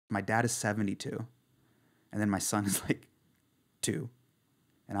my dad is 72, and then my son is like 2,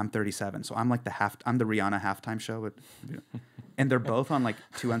 and I'm 37. So I'm like I'm the Rihanna halftime show. And they're both on like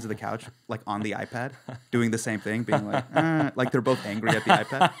two ends of the couch, like on the iPad, doing the same thing, being like they're both angry at the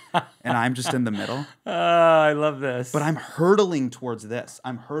iPad, and I'm just in the middle. I love this. But I'm hurtling towards this.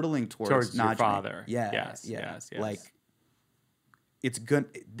 I'm hurtling towards your father. Yes. Yes. Like, it's good.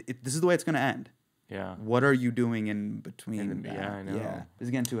 This is the way it's going to end. Yeah. What are you doing in between? Yeah, I know. Yeah. This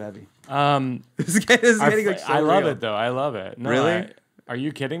is getting too heavy. This is getting like so I love real. it though. I love it. No, Really? Are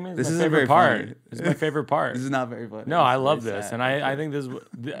you kidding me? This is is my favorite very part. funny. This is my favorite part. This is not very funny. No, I love very this, sad. and I think this.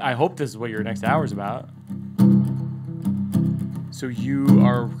 I hope this is what your next hour is about. So you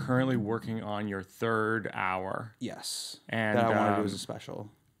are currently working on your 3rd hour. Yes. And that I want to do as a special.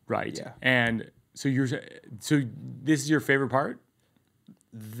 Right. Yeah. And so this is your favorite part?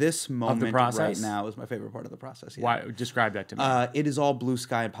 This moment right process? now is my favorite part of the process. Yeah. Why? Describe that to me. It is all blue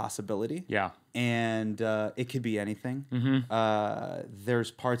sky and possibility. Yeah. And it could be anything. Mm-hmm.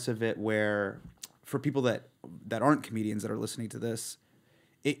 There's parts of it where, for people that aren't comedians that are listening to this,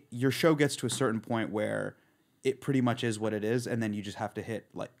 your show gets to a certain point where it pretty much is what it is, and then you just have to hit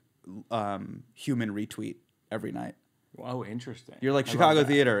like human retweet every night. Oh, interesting. You're like, Chicago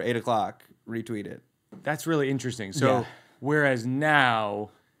Theater, 8:00, retweet it. That's really interesting. So whereas now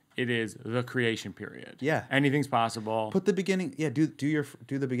it is the creation period. Yeah. Anything's possible. Put the beginning. Yeah. Do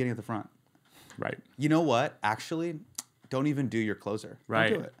the beginning at the front. Right. You know what? Actually, don't even do your closer. Right.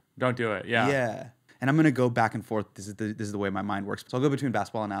 Don't do it. Don't do it. Yeah. Yeah. And I'm gonna go back and forth. This is the way my mind works. So I'll go between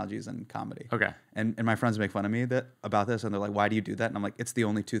basketball analogies and comedy. Okay. And my friends make fun of me about this, and they're like, "Why do you do that?" And I'm like, "It's the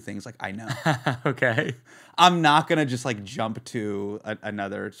only 2 things like I know." Okay. I'm not gonna just like jump to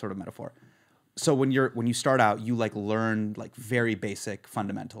another sort of metaphor. So when you start out, you like learn like very basic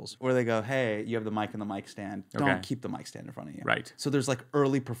fundamentals. Or they go, "Hey, you have the mic and the mic stand. Don't keep the mic stand in front of you." Right. So there's like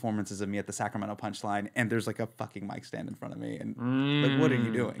early performances of me at the Sacramento Punchline, and there's like a fucking mic stand in front of me, and like, what are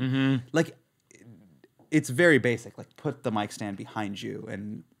you doing? Mm-hmm. Like, it's very basic. Like, put the mic stand behind you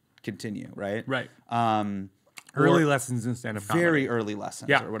and continue. Right. Right. Early Early lessons in stand-up comedy. very early lessons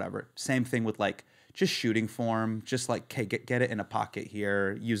Yeah. or whatever. Same thing with like just shooting form, just like, okay, get it in a pocket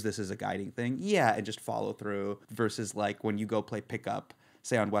here, use this as a guiding thing. Yeah, and just follow through versus like when you go play pickup,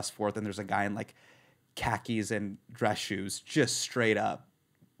 say on West 4th, and there's a guy in like khakis and dress shoes, just straight up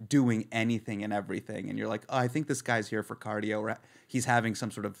doing anything and everything. And you're like, oh, I think this guy's here for cardio, or he's having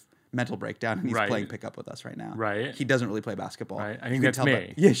some sort of mental breakdown and he's playing pickup with us right now. Right. He doesn't really play basketball. Right. I think that's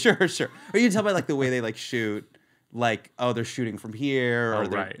me. Yeah, sure. Or you can tell by like the way they like shoot. Like, oh, they're shooting from here, or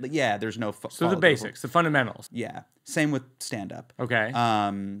right. Yeah, there's no. So the basics, the fundamentals. Yeah, same with stand up. Okay.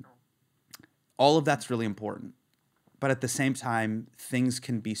 All of that's really important, but at the same time, things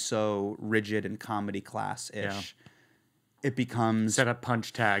can be so rigid and comedy class-ish. Yeah. It becomes set up,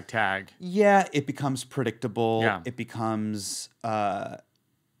 punch, tag. Yeah, it becomes predictable. Yeah. It becomes. I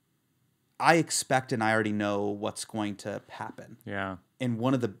expect and I already know what's going to happen. Yeah. And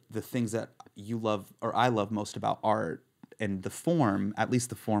one of the things that you love or I love most about art and the form, at least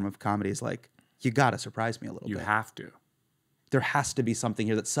the form of comedy, is like, you got to surprise me a little bit. You have to. There has to be something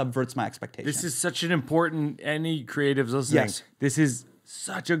here that subverts my expectations. This is such an important, any creatives listening. Yes. This is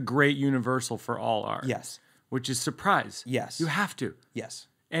such a great universal for all art. Yes. Which is surprise. Yes. You have to. Yes.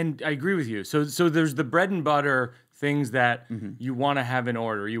 And I agree with you. So there's the bread and butter things that you want to have in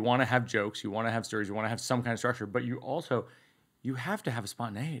order. You want to have jokes. You want to have stories. You want to have some kind of structure. But you have to have a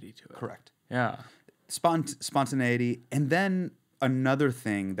spontaneity to it. Correct. Yeah. Spontaneity. And then another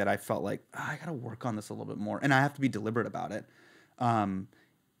thing that I felt like, I got to work on this a little bit more, and I have to be deliberate about it,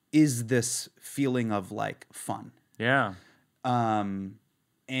 is this feeling of like fun. Yeah.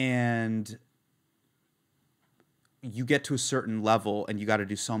 And you get to a certain level and you got to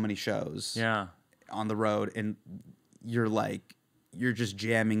do so many shows on the road, and you're just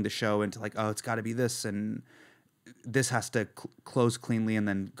jamming the show into like, oh, it's got to be this, and this has to close cleanly, and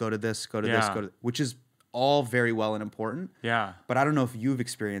then go to this, which is all very well and important. Yeah. But I don't know if you've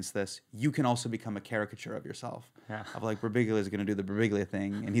experienced this. You can also become a caricature of yourself. Yeah. Of like, Birbiglia is going to do the Birbiglia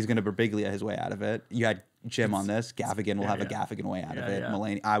thing, and he's going to Birbiglia his way out of it. You had Jim on this. Gaffigan will have a Gaffigan way out of it. Yeah.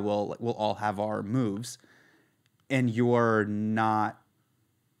 Mulaney, we'll all have our moves. And you're not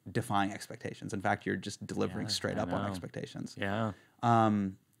defying expectations. In fact, you're just delivering straight up on expectations. Yeah.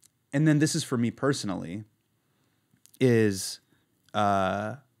 And then this is for me personally, is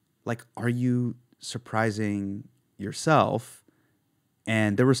like, are you surprising yourself?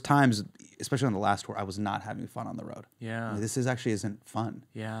 And there was times, especially on the last tour, I was not having fun on the road. Yeah. This actually isn't fun.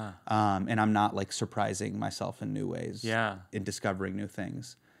 Yeah. And I'm not like surprising myself in new ways. Yeah. In discovering new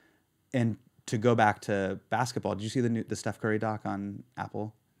things. And to go back to basketball, did you see the Steph Curry doc on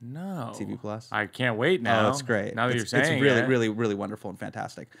Apple? No. TV Plus. I can't wait now. Oh, it's great. Now that you're saying it's really, it. really, really wonderful and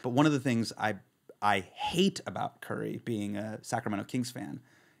fantastic. But one of the things I hate about Curry being a Sacramento Kings fan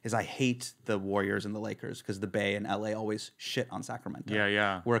is I hate the Warriors and the Lakers because the Bay and LA always shit on Sacramento.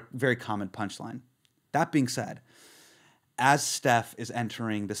 Yeah. We're a very common punchline. That being said, as Steph is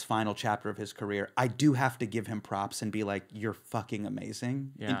entering this final chapter of his career, I do have to give him props and be like, you're fucking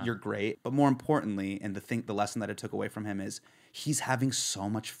amazing. Yeah. You're great. But more importantly, and the lesson that I took away from him is he's having so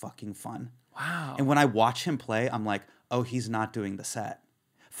much fucking fun. Wow. And when I watch him play, I'm like, oh, he's not doing the set.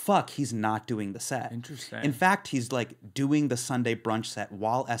 Fuck, he's not doing the set. Interesting. In fact, he's like doing the Sunday brunch set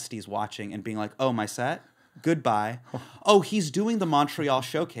while Estee's watching and being like, oh, my set? Goodbye. Oh, he's doing the Montreal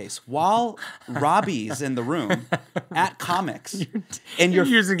showcase while Robbie's in the room at comics. And you're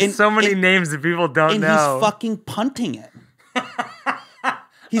using so many names that people don't know. And he's fucking punting it.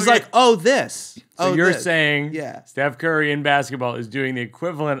 He's like, oh, this. So oh, you're this. saying Yeah. Steph Curry in basketball is doing the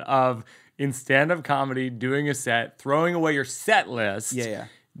equivalent of in stand-up comedy, doing a set, throwing away your set list. Yeah.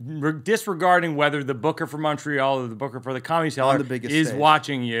 Disregarding whether the booker for Montreal or the booker for the Comedy Cellar is stage.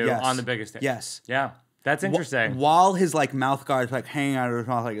 Watching you Yes. on the biggest stage. Yes. Yeah. That's interesting. While his like mouth guard is like hanging out of his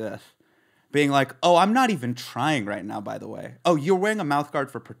mouth like this, being like, "Oh, I'm not even trying right now." By the way, oh, you're wearing a mouth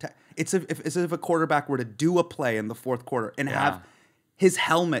guard for protect. It's as if a quarterback were to do a play in the fourth quarter and have his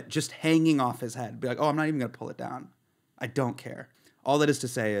helmet just hanging off his head. Be like, "Oh, I'm not even gonna pull it down. I don't care." All that is to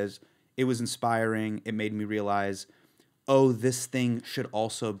say is, it was inspiring. It made me realize, oh, this thing should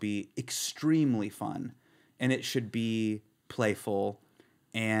also be extremely fun, and it should be playful,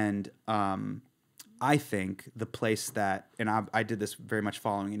 and I think the place that, and I did this very much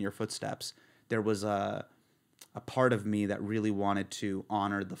following in your footsteps, there was a part of me that really wanted to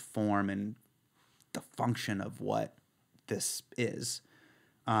honor the form and the function of what this is.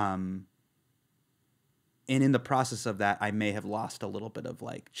 And in the process of that, I may have lost a little bit of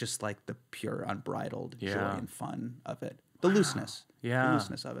like, just like the pure unbridled joy and fun of it. The looseness. Yeah. The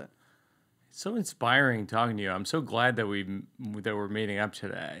looseness of it. So inspiring talking to you. I'm so glad that we're meeting up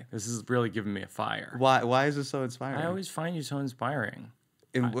today. This is really giving me a fire. Why is it so inspiring? I always find you so inspiring.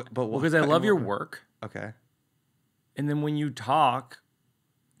 Because I love your work. Okay. And then when you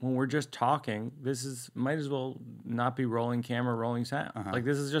when we're just talking, might as well not be rolling camera, rolling sound. Like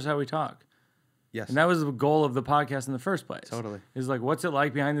this is just how we talk. Yes. And that was the goal of the podcast in the first place. Totally. Is like, what's it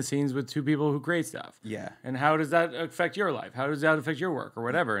like behind the scenes with two people who create stuff? Yeah. And how does that affect your life? How does that affect your work or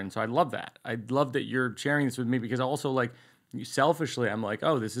whatever? And so I love that. I love that you're sharing this with me because also like selfishly, I'm like,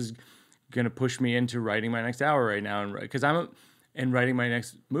 oh, this is going to push me into writing my next hour right now. And writing my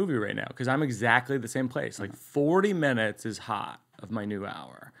next movie right now. Because I'm exactly the same place. Like 40 minutes is hot of my new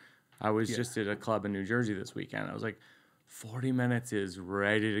hour. I was just at a club in New Jersey this weekend. I was like, 40 minutes is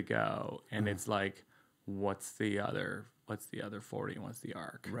ready to go. And it's like, what's the other 40 and what's the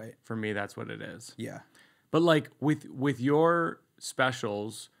arc? Right. For me, that's what it is. Yeah. But like with your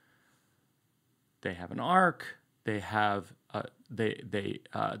specials, they have an arc. They have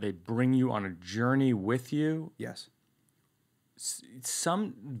they bring you on a journey with you. Yes.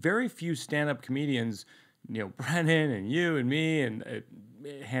 Some very few stand-up comedians, Brennan and you and me and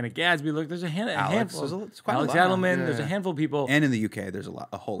Hannah Gadsby. Look, there's a handful. There's quite Alex a lot. Adelman. Yeah. There's a handful of people. And in the UK, there's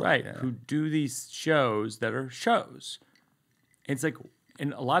a whole lot. Right, Yeah. who do these shows that are shows. It's like,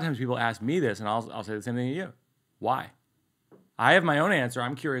 and a lot of times people ask me this, and I'll say the same thing to you. Why? I have my own answer.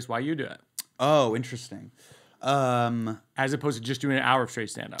 I'm curious why you do it. Oh, interesting. As opposed to just doing an hour of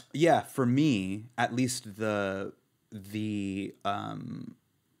straight stand-up. Yeah, for me, at least the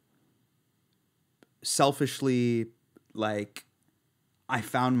selfishly, like, I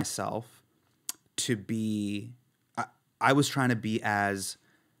found myself to be, I was trying to be as,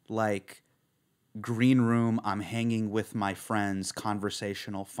 like, green room, I'm hanging with my friends,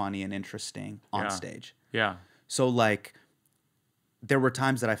 conversational, funny, and interesting on stage. Yeah. So, like, there were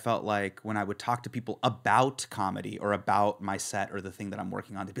times that I felt like when I would talk to people about comedy or about my set or the thing that I'm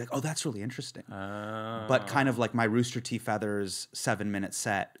working on, they'd be like, oh, that's really interesting. But kind of like my Rooster T. Feathers 7-minute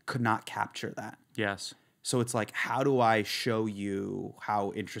set could not capture that. Yes. So it's like, how do I show you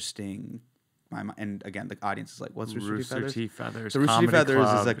how interesting and again, the audience is like, what's Rooster T. Feathers? The Rooster T. Feathers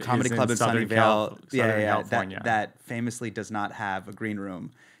is a comedy in club in Sunnyvale. California. That famously does not have a green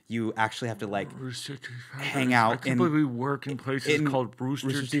room. You actually have to like hang I out. can't believe we work in places called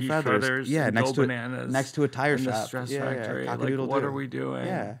Rooster T. Feathers. Yeah, next to a tire shop. The Stress Factory. Like, what are we doing?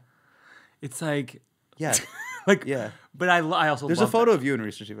 Yeah, it's like like yeah. But I also there's a photo of you in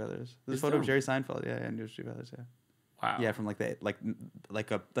Rooster T. Feathers. There's a photo of there? Jerry Seinfeld. Yeah, in Rooster T. Feathers. Yeah. Wow. Yeah, from like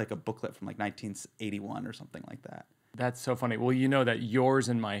a booklet from like 1981 or something like that. That's so funny. Well, you know that yours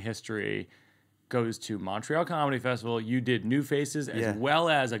and my history goes to Montreal Comedy Festival. You did New Faces as well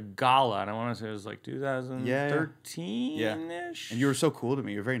as a gala, and I want to say it was like 2013-ish. And you were so cool to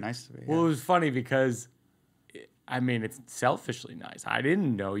me. You're very nice to me. Well, it was funny because, I mean, it's selfishly nice. I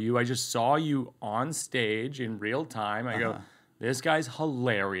didn't know you. I just saw you on stage in real time. I go, this guy's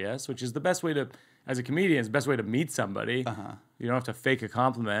hilarious, which is the best way to, as a comedian, it's the best way to meet somebody. You don't have to fake a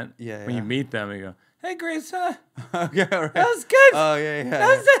compliment. When you meet them, you go, hey, Grace, Okay, all right. that was good. Oh, yeah.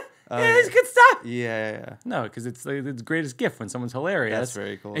 That was it. Yeah, it's good stuff. Yeah. No, because it's like the greatest gift when someone's hilarious. That's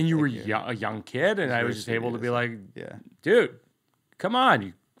very cool. And you were Thank you. a young kid, and I was just able to be like, yeah, dude, come on,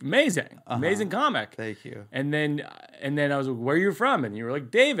 you amazing comic. Thank you. And then I was like, where are you from? And you were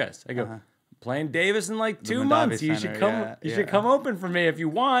like, Davis. I go, playing Davis in like 2 months. You should come. You should come open for me if you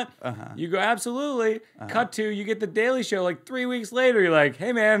want. You go, absolutely. Cut to, you get the Daily Show like 3 weeks later. You're like,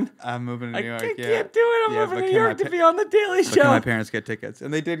 hey man, I'm moving to New York. I can't do it. I'm moving to New York to be on the Daily Show. Can my parents get tickets?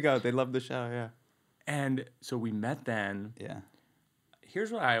 And they did go. They loved the show. Yeah. And so we met then. Yeah.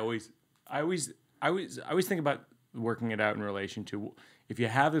 Here's what I always think about working it out in relation to, if you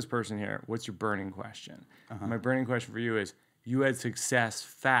have this person here, what's your burning question? My burning question for you is, you had success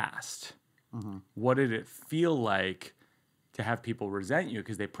fast. What did it feel like to have people resent you?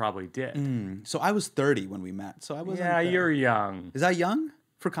 Because they probably did. So I was 30 when we met. So I wasn't. Yeah, you're young. Is that young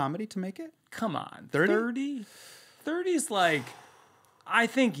for comedy to make it? Come on. 30? 30 is like, I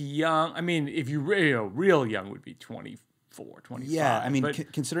think young. I mean, if you real young would be 24, 25. Yeah, I mean,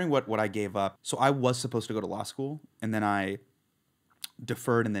 considering what I gave up. So I was supposed to go to law school, and then I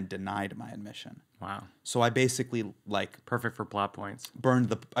deferred and then denied my admission. Wow. So I basically like perfect for plot points. burned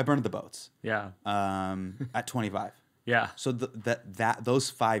the boats. Yeah. At 25. Yeah. So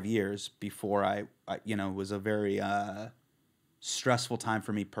those 5 years before I was a very stressful time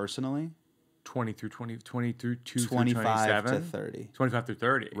for me personally. 20 through 25 to 30. 25 through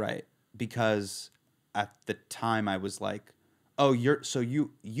 30. Right. Because at the time I was like, oh,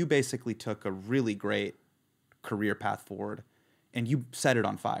 you basically took a really great career path forward and you set it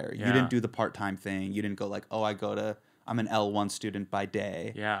on fire. Yeah. You didn't do the part-time thing. You didn't go like, oh, I'm an L1 student by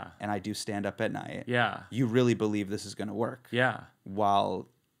day. Yeah. And I do stand up at night. Yeah. You really believe this is going to work. Yeah. While,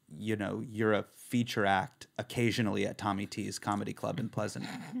 you're a feature act occasionally at Tommy T's Comedy Club in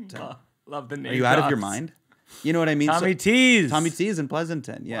Pleasanton. Love the name. Are you out of your mind? You know what I mean? Tommy T's. Tommy T's in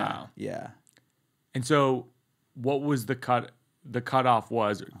Pleasanton. Yeah. Wow. Yeah. And so what was the cutoff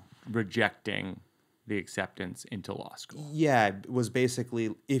was rejecting the acceptance into law school. Yeah, it was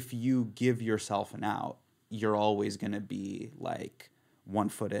basically, if you give yourself an out, you're always going to be like 1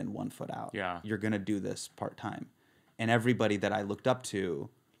 foot in, 1 foot out. Yeah. You're going to do this part-time. And everybody that I looked up to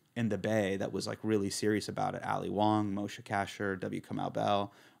in the Bay that was like really serious about it, Ali Wong, Moshe Kasher, W. Kamau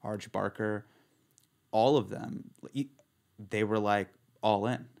Bell, Arj Barker, all of them, they were like all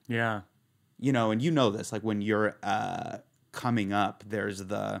in. Yeah. And this, like when you're coming up, there's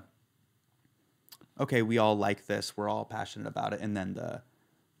the, okay, we all like this, we're all passionate about it, and then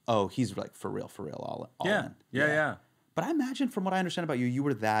he's like for real, all in. Yeah. But I imagine, from what I understand about you, you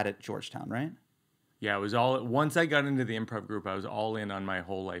were that at Georgetown, right? Yeah, it was all, once I got into the improv group, I was all in on my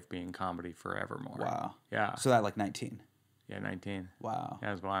whole life being comedy forevermore. Wow. Yeah. So that like 19. Yeah, 19. Wow.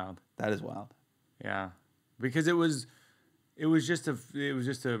 That was wild. That is wild. Yeah. Because it was just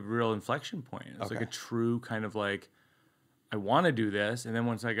a real inflection point. It was like a true kind of like, I want to do this. And then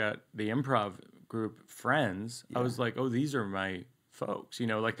once I got the improv group friends, I was like, oh, these are my folks,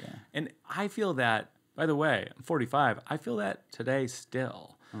 and I feel that, by the way, I'm 45. I feel that today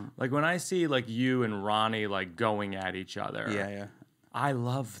still. Like when I see like you and Ronnie like going at each other. Yeah. I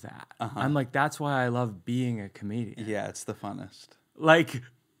love that. I'm like, that's why I love being a comedian. Yeah, it's the funnest. Like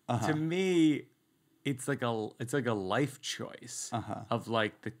to me, it's like a life choice of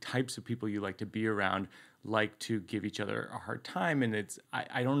like the types of people you like to be around, like to give each other a hard time. And it's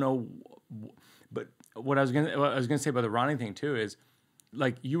I don't know, but what I was gonna say about the Ronnie thing too is,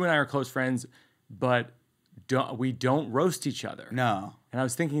 like, you and I are close friends, but we don't roast each other. No. And I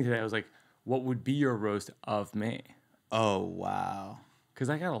was thinking today, I was like, what would be your roast of me? Oh, wow. Because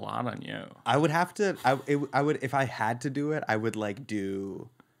I got a lot on you. I would have to. I would, if I had to do it, I would like do.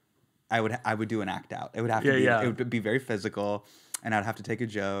 I would do an act out. It would have to be. It would be very physical, and I'd have to take a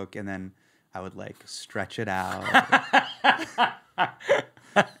joke, and then I would like stretch it out.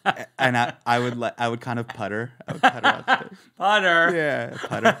 And I would kind of putter. I would putter out the Putter. Yeah,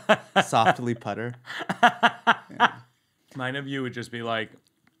 putter. Softly putter. Yeah. Mine of you would just be like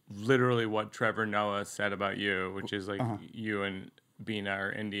literally what Trevor Noah said about you, which is like you and Bina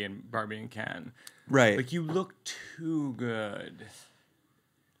or Indy and Barbie and Ken. Right. Like, you look too good.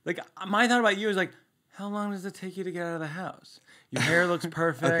 Like, my thought about you is like, how long does it take you to get out of the house? Your hair looks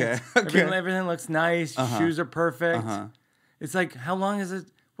perfect. Okay. Everything looks nice. Your shoes are perfect. Uh-huh. It's like, how long is it?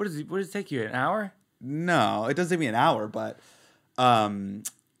 What does it take you? An hour? No, it doesn't take me an hour, but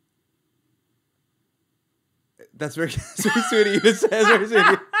that's very, very sweet of you to say. That's very sweet of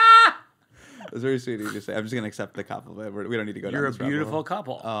you. That's very sweet of you to say. I'm just going to accept the compliment. We don't need to go down You're this a beautiful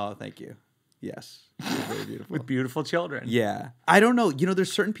couple. Oh, thank you. Yes. You're very beautiful. With beautiful children. Yeah. I don't know. You know,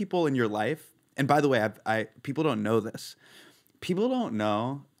 there's certain people in your life. And by the way, people don't know this. People don't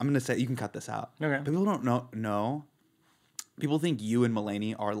know. I'm going to say, you can cut this out. Okay. People don't know. People think you and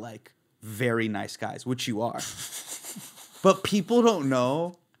Mulaney are like very nice guys, which you are. But people don't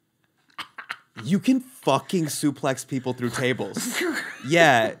know. You can fucking suplex people through tables.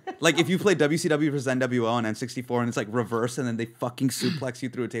 Yeah. Like if you play WCW versus NWO on N64 and it's like reverse and then they fucking suplex you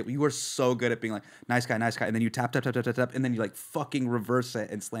through a table. You are so good at being like, nice guy. And then you tap, and then you like fucking reverse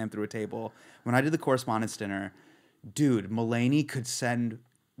it and slam through a table. When I did the correspondence dinner, dude, Mulaney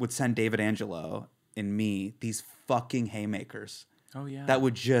would send David Angelo and me these fucking haymakers. Oh, yeah. That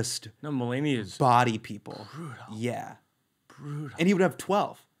would just Mulaney is body people. brutal. Yeah. Brutal. And he would have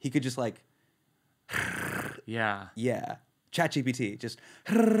 12. He could just like... Yeah. Yeah. ChatGPT, just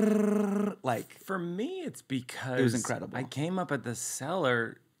like... For me, it's because... It was incredible. I came up at the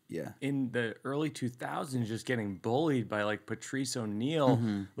Cellar Yeah. in the early 2000s just getting bullied by like Patrice O'Neal,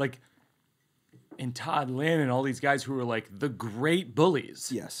 like and Todd Lynn and all these guys who were like the great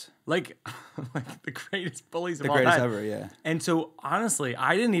bullies. Yes. Like the greatest bullies of The all greatest time. ever, yeah. And so honestly,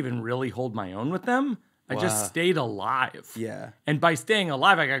 I didn't even really hold my own with them. I just stayed alive. Yeah. And by staying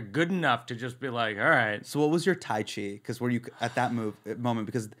alive, I got good enough to just be like, all right. So what was your Tai Chi? Because were you at that moment?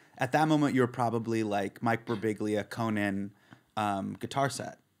 Because at that moment, you were probably like Mike Birbiglia, Conan guitar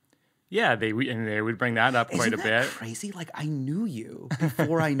set. Yeah, they would bring that up quite a Isn't that bit. crazy? Like I knew you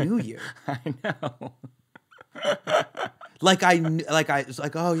before I knew you. I know. I was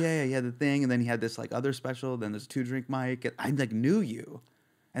like, oh yeah, the thing, and then he had this like other special. Then there's 2 Drink Mike. And I like knew you,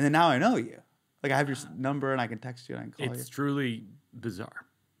 and then now I know you. Like I have your number and I can text you and I can call you. It's truly bizarre,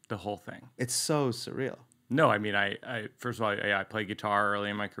 the whole thing. It's so surreal. No, I mean, I first of all, I played guitar early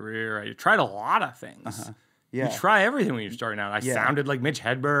in my career. I tried a lot of things. Yeah. You try everything when you're starting out. I sounded like Mitch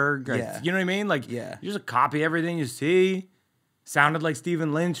Hedberg. Yeah. You know what I mean? Like, Yeah. you just copy everything you see. Sounded like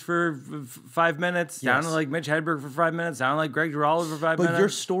Stephen Lynch for 5 minutes. Sounded Yes. like Mitch Hedberg for 5 minutes. Sounded like Greg Giraldo for 5 minutes. But your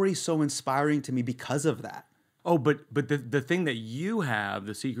story's so inspiring to me because of that. Oh, but the thing that you have,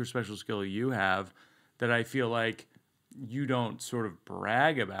 the secret special skill you have, that I feel like you don't sort of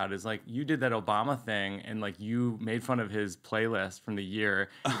brag about is like you did that Obama thing and like you made fun of his playlist from the year.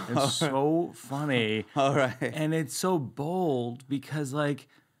 It's so funny. All right. And it's so bold because like...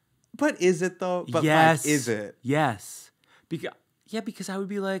 But is it though? But yes. Mike, is it? Yes. Because I would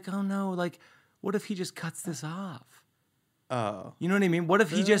be like, oh no, like what if he just cuts this off? Oh. You know what I mean? What if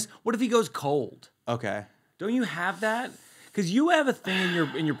he goes cold? Okay. Don't you have that? Because you have a thing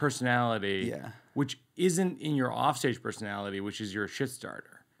in your personality, Yeah. which isn't in your offstage personality, which is your shit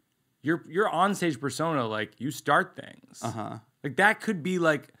starter. Your onstage persona, like you start things. Like that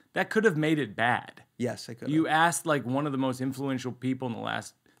could have made it bad. Yes, I could. You asked like one of the most influential people in the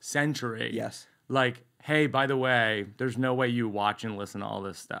last century. Yes. Like, hey, by the way, there's no way you watch and listen to all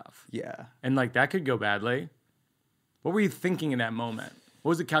this stuff. Yeah. And like that could go badly. What were you thinking in that moment? What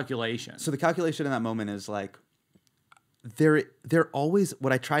was the calculation? So the calculation in that moment is like, they're always,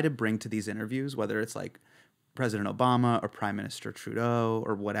 what I try to bring to these interviews, whether it's like President Obama or Prime Minister Trudeau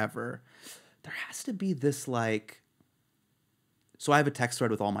or whatever, there has to be this like, so I have a text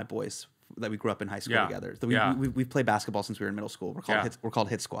thread with all my boys that we grew up in high school together. So we played basketball since we were in middle school. We're called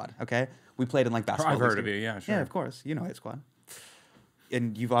Hit Squad. Okay, we played in like basketball. I've heard of you. Yeah, sure. Yeah, of course. You know Hit Squad.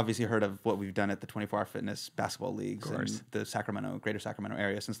 And you've obviously heard of what we've done at the 24-hour fitness basketball leagues in the greater Sacramento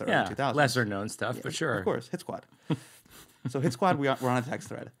area since the early 2000s. Lesser known stuff, but sure. Of course, Hit Squad. So Hit Squad, we're on a text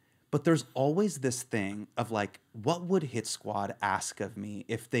thread. But there's always this thing of like, what would Hit Squad ask of me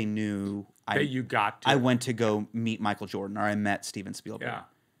if they knew I went to go meet Michael Jordan or I met Steven Spielberg? Yeah.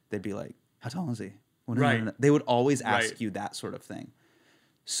 They'd be like, how tall is he? Right. They would always ask you that sort of thing.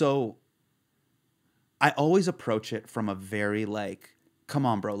 So I always approach it from a very like, come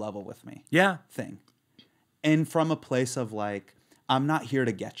on, bro, level with me. Yeah. Thing. And from a place of like, I'm not here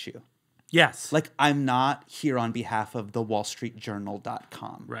to get you. Yes. Like, I'm not here on behalf of the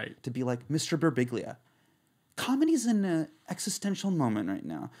wallstreetjournal.com. Right. To be like, Mr. Birbiglia, comedy's in an existential moment right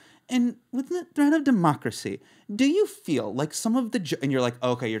now. And with the threat of democracy, do you feel like some of the... and you're like,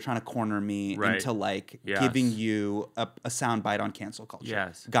 okay, you're trying to corner me into like giving you a soundbite on cancel culture.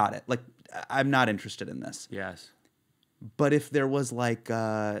 Yes. Got it. Like, I'm not interested in this. Yes. But if there was like,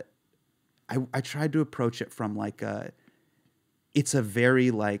 I I tried to approach it from like it's a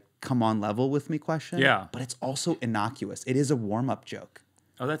very like come on level with me question. Yeah. But it's also innocuous. It is a warm-up joke.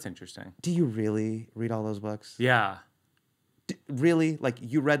 Oh, that's interesting. Do you really read all those books? Yeah. Really? Like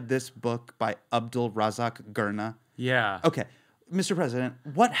you read this book by Abdul Razak Gurna? Yeah. Okay. Mr. President,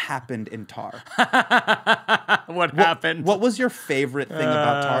 what happened in Tar? What happened? What was your favorite thing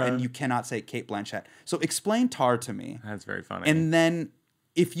about Tar? And you cannot say Cate Blanchett. So explain Tar to me. That's very funny. And then,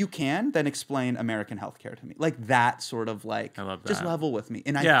 if you can, then explain American healthcare to me. Like that sort of like, I love that. just level with me.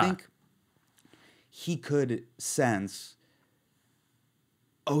 And I think he could sense,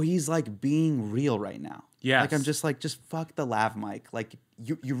 oh, he's like being real right now. Yes. Like I'm just like, just fuck the lav mic. Like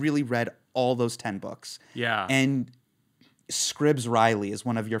you really read all those 10 books. Yeah. And Scribs Riley is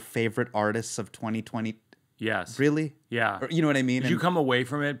one of your favorite artists of 2020. Yes. Really? Yeah. Or, you know what I mean? Did you come away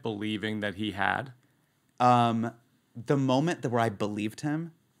from it believing that he had? The moment where I believed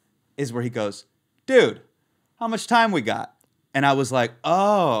him is where he goes, dude, how much time we got? And I was like,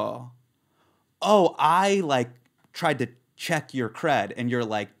 oh, I like tried to check your cred. And you're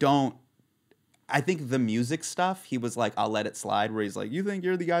like, don't. I think the music stuff, he was like, I'll let it slide, where he's like, you think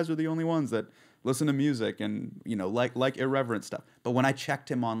the guys are the only ones that listen to music and, you know, like irreverent stuff. But when I checked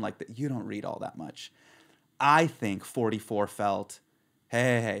him on like you don't read all that much. I think 44 felt,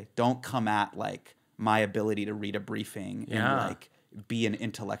 hey, don't come at like my ability to read a briefing and like be an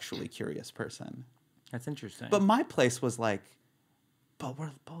intellectually curious person. That's interesting. But my place was like, but we're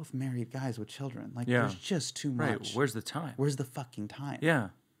both married guys with children. Like there's just too much. Right. Where's the time? Where's the fucking time? Yeah.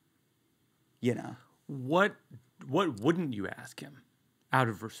 You know. What wouldn't you ask him out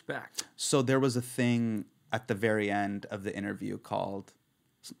of respect? So there was a thing at the very end of the interview called,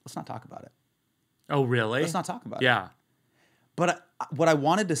 let's not talk about it. Oh, really? Let's not talk about it. Yeah. But what I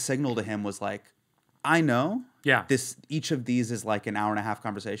wanted to signal to him was like, I know each of these is like an hour and a half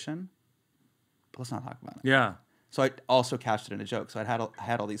conversation, but let's not talk about it. Yeah. So I also couched it in a joke. So I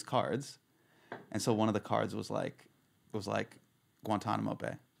had all these cards. And so one of the cards was like Guantanamo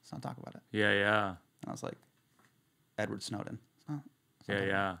Bay. Let's not talk about it. Yeah, yeah. And I was like, Edward Snowden.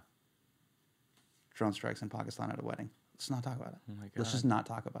 Yeah. Drone strikes in Pakistan at a wedding. Let's not talk about it. Oh my God. Let's just not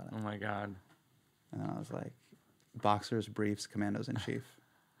talk about it. Oh my God. And then I was like, boxers, briefs, commandos in chief.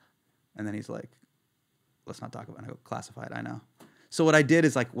 And then he's like, let's not talk about it. I go, classified, I know. So what I did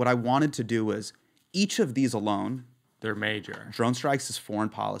is like, what I wanted to do was each of these alone. They're major. Drone strikes is foreign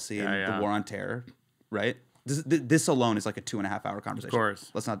policy and the war on terror, right? This alone is like a 2.5 hour conversation. Of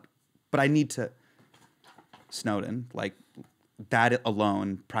course. Let's not, but I need to, Snowden, like that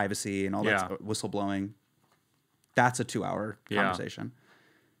alone, privacy and all that stuff, whistleblowing, that's a 2 hour conversation.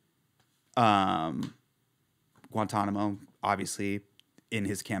 Guantanamo, obviously, in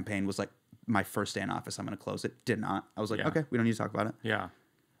his campaign was like, my first day in office, I'm going to close it. Did not. I was like, okay, we don't need to talk about it. Yeah.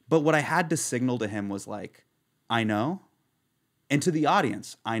 But what I had to signal to him was like, I know. And to the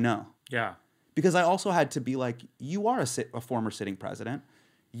audience, I know. Yeah. Because I also had to be like, you are a former sitting president.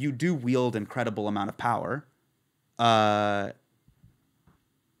 You do wield incredible amount of power.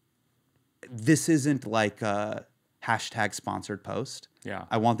 This isn't like a hashtag sponsored post. Yeah.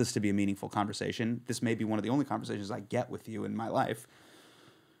 I want this to be a meaningful conversation. This may be one of the only conversations I get with you in my life.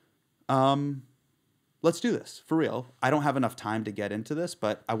 Let's do this for real. I don't have enough time to get into this,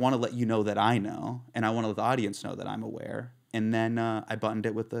 but I want to let you know that I know, and I want to let the audience know that I'm aware. And then I buttoned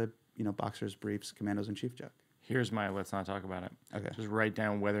it with the boxers, briefs, commandos in chief joke. Here's my let's not talk about it. Okay. Just write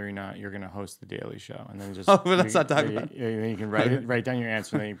down whether or not you're going to host the Daily Show, and then just let's not talk about it. Then you can write down your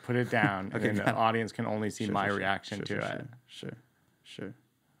answer, and then you put it down, and then the audience can only see my reaction to it. Sure.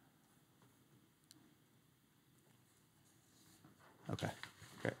 Okay.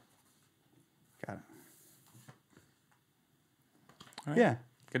 Great. Got it. All right. Yeah.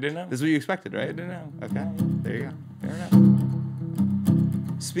 Good to know. This is what you expected, right? Good to know. Okay. There you go. Fair enough.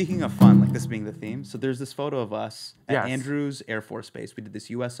 Speaking of fun, like this being the theme, so there's this photo of us at Yes. Andrews Air Force Base. We did this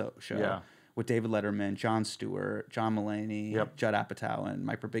USO show Yeah. with David Letterman, Jon Stewart, John Mulaney, Judd Apatow, and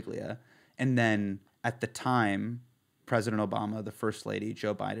Mike Birbiglia. And then at the time, President Obama, the First Lady,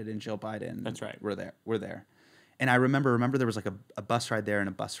 Joe Biden, and Jill Biden. That's right. Were there. And I remember there was like a bus ride there and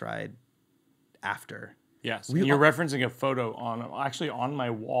a bus ride after. Yes. And you're referencing a photo on my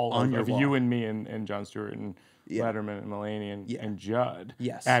wall of you and me and Jon Stewart and Letterman and Mulaney and Judd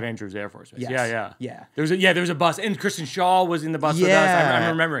at Andrews Air Force Base. Yes. Yeah. There was a bus, and Kristen Shaw was in the bus with us. I'm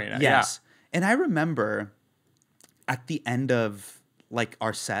remembering it. Yes. Yeah. And I remember at the end of like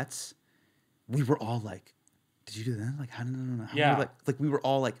our sets, we were all like, did you do that? Like, how did like we were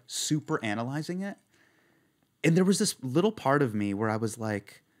all like super analyzing it. And there was this little part of me where I was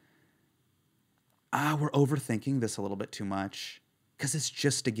like, we're overthinking this a little bit too much. because it's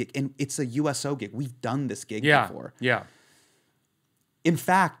just a gig, and it's a USO gig. We've done this gig before. Yeah. In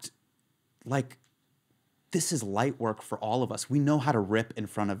fact, like, this is light work for all of us. We know how to rip in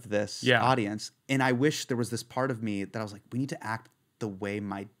front of this audience. And I wish there was this part of me that I was like, we need to act the way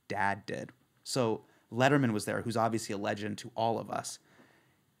my dad did. So Letterman was there, who's obviously a legend to all of us.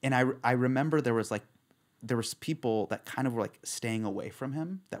 And I remember there was people that kind of were like staying away from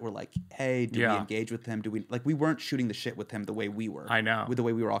him, that were like, hey, do we engage with him? We weren't shooting the shit with him the way we were. I know. With the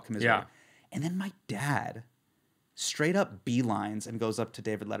way we were all commiserating. Yeah. And then my dad straight up beelines and goes up to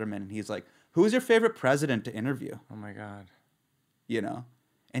David Letterman and he's like, who is your favorite president to interview? Oh my God. You know?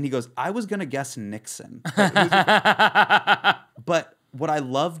 And he goes, I was going to guess Nixon. But what I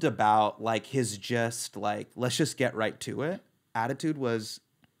loved about like his just like, let's just get right to it attitude was,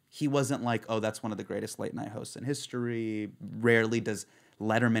 he wasn't like, oh, that's one of the greatest late night hosts in history. Rarely does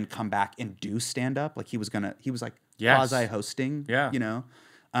Letterman come back and do stand up. Like he was like quasi hosting, you know?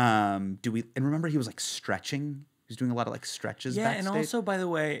 And remember he was like stretching. He was doing a lot of like stretches backstage. And also, by the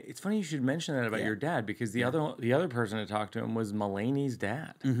way, it's funny you should mention that about your dad, because the other person to talk to him was Mulaney's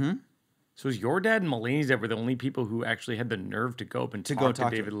dad. Mm-hmm. So was your dad and Mulaney's dad were the only people who actually had the nerve to go up and talk to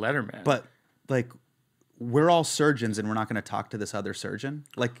David Letterman. But like, we're all surgeons and we're not going to talk to this other surgeon.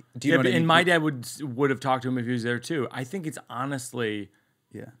 Like, do you know what I mean? And my dad would have talked to him if he was there too. I think it's honestly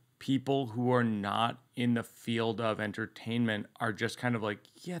people who are not in the field of entertainment are just kind of like,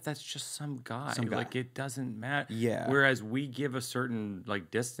 yeah, that's just some guy. Like, it doesn't matter. Yeah. Whereas we give a certain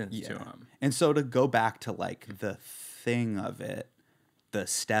like distance to him. And so to go back to like the thing of it, the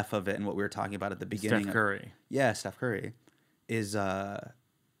Steph of it, and what we were talking about at the beginning. Steph Curry. Steph Curry is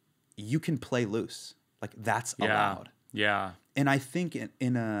you can play loose. Like, that's allowed. Yeah. And I think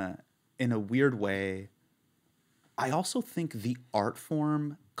in a weird way, I also think the art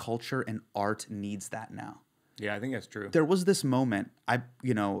form, culture, and art needs that now. Yeah, I think that's true. There was this moment, I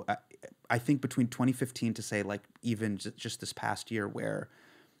think between 2015 to say like even just this past year, where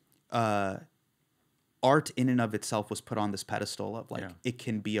art in and of itself was put on this pedestal of like it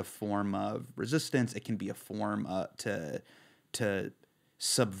can be a form of resistance, it can be a form to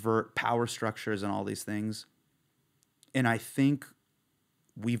subvert power structures and all these things. And I think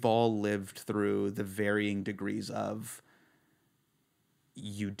we've all lived through the varying degrees of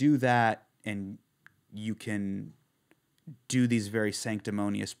you do that and you can do these very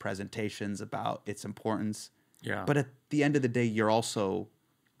sanctimonious presentations about its importance. Yeah. But at the end of the day, you're also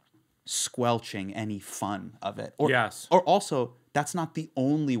squelching any fun of it. Or also, that's not the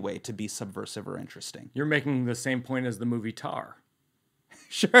only way to be subversive or interesting. You're making the same point as the movie Tar.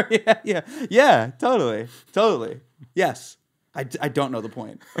 Sure, yeah, totally. Yes. I don't know the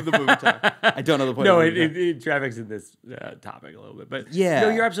point of the movie Tar. I don't know the point. No, it traffics in this topic a little bit, but no,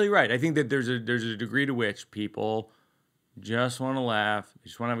 you're absolutely right. I think that there's a degree to which people just want to laugh, they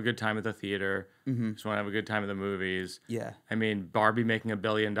just want to have a good time at the theater, just want to have a good time at the movies. Yeah, I mean, Barbie making $1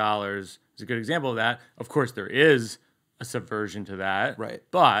 billion is a good example of that. Of course, there is a subversion to that, right?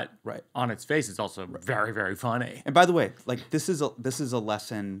 But on its face, it's also very, very funny. And by the way, like this is a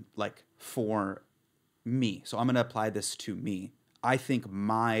lesson like for me. So I'm going to apply this to me. I think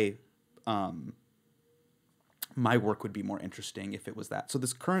my work would be more interesting if it was that. So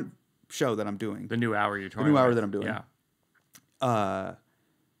this current show that I'm doing, the new hour that I'm doing, and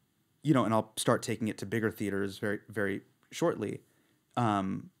I'll start taking it to bigger theaters very, very shortly.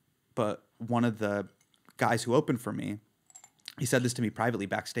 But one of the guys who opened for me, he said this to me privately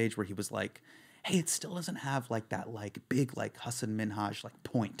backstage, where he was like, hey, it still doesn't have like that like big like Hasan Minhaj like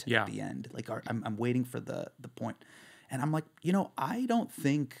point at the end. Like I'm waiting for the point. And I'm like, I don't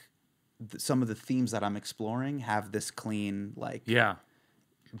think some of the themes that I'm exploring have this clean like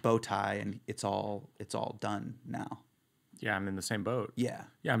bow tie and it's all done now. Yeah, I'm in the same boat. Yeah.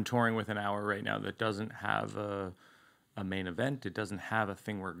 Yeah, I'm touring with an hour right now that doesn't have a main event. It doesn't have a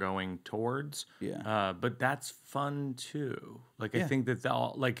thing we're going towards. Yeah. But that's fun too. Like I think that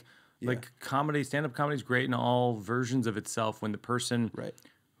all like comedy, stand-up comedy is great in all versions of itself when the person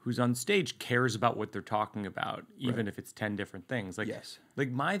who's on stage cares about what they're talking about, even if it's 10 different things. Like, like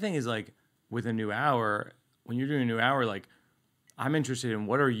my thing is like with a new hour, when you're doing a new hour, like I'm interested in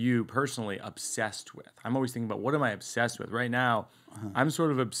what are you personally obsessed with? I'm always thinking about what am I obsessed with? Right now, I'm sort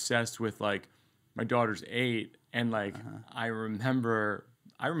of obsessed with like my daughter's 8 and like I remember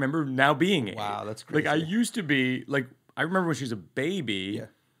now being 8. Wow, that's crazy. Like I used to be like I remember when she was a baby. Yeah.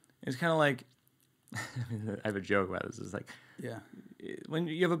 It's kind of like, I have a joke about this. It's like, when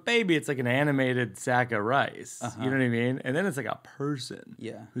you have a baby, it's like an animated sack of rice. You know what I mean? And then it's like a person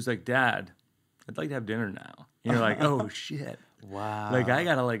who's like, Dad, I'd like to have dinner now. And you're like, oh shit. Wow. Like I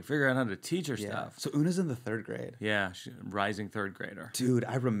gotta like figure out how to teach her stuff. So Oona's in the 3rd grade. Yeah, rising 3rd grader. Dude,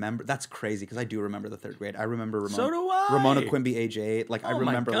 I remember. That's crazy because I do remember the 3rd grade. I remember So do I. Ramona Quimby, age 8. Like I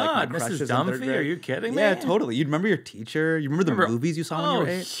remember like my crushes in 3rd grade. Are you kidding me? Yeah, totally. You remember your teacher? You remember the movies you saw when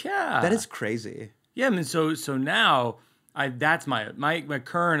you were 8? Yeah. That is crazy. Yeah, I mean, so now that's my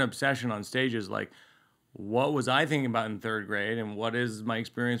current obsession on stage is like, what was I thinking about in 3rd grade, and what is my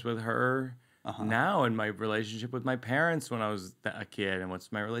experience with her now, and my relationship with my parents when I was a kid, and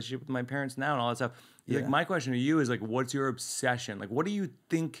what's my relationship with my parents now, and all that stuff. Like my question to you is like, what's your obsession? Like, what do you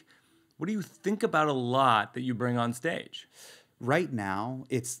think about a lot that you bring on stage? Right now,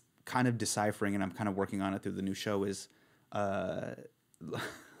 it's kind of deciphering, and I'm kind of working on it through the new show. Is this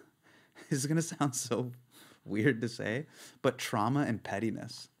is gonna sound so weird to say, but trauma and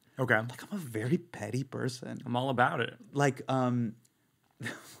pettiness. Okay. Like I'm a very petty person. I'm all about it. Like one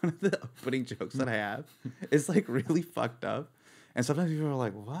of the opening jokes that I have is like really fucked up, and sometimes people are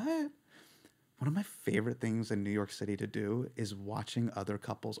like, "What?" One of my favorite things in New York City to do is watching other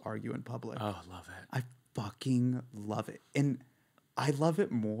couples argue in public. Oh, love it. I fucking love it, and I love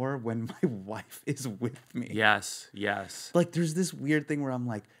it more when my wife is with me. Yes. Like there's this weird thing where I'm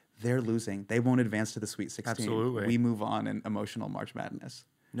like, they're losing, they won't advance to the Sweet 16. Absolutely. We move on in emotional March Madness.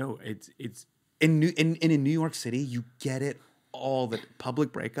 No, it's in New York City, you get it all. The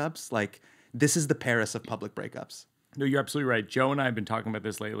public breakups, like this is the Paris of public breakups. No, you're absolutely right. Joe and I have been talking about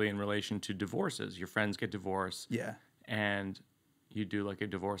this lately in relation to divorces. Your friends get divorced. Yeah. And you do like a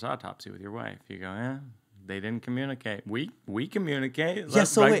divorce autopsy with your wife. You go, they didn't communicate. We communicate. Yeah,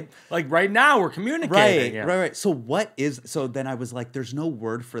 so like, wait. Like right now we're communicating. Right. So then I was like, there's no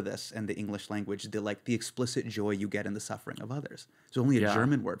word for this in the English language. The explicit joy you get in the suffering of others. There's only a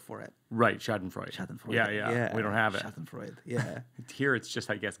German word for it. Right, Schadenfreude. Yeah. We don't have it. Schadenfreude. Yeah. Here it's just,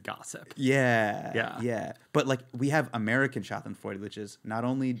 I guess, gossip. Yeah. But like we have American Schadenfreude, which is not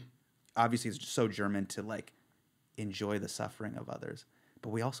only obviously it's so German to like enjoy the suffering of others, but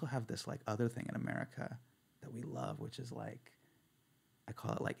we also have this like other thing in America that we love, which is like, I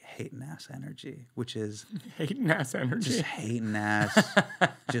call it like hating ass energy, which is hating ass energy, just hating ass,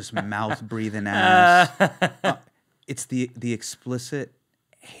 just mouth breathing ass. It's the explicit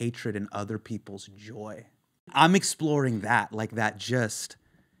hatred in other people's joy. I'm exploring that, like that. Just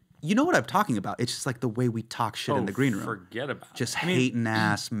you know what I'm talking about. It's just like the way we talk shit in the green room. Forget about it. Just hating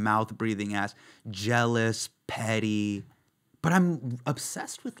ass, mouth breathing ass, jealous, petty. But I'm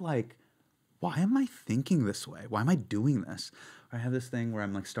obsessed with like, why am I thinking this way? Why am I doing this? I have this thing where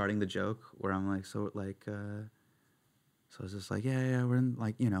I'm like starting the joke where I'm like, so it's just like, yeah, we're in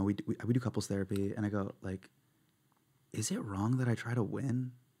like, you know, we do couples therapy. And I go like, is it wrong that I try to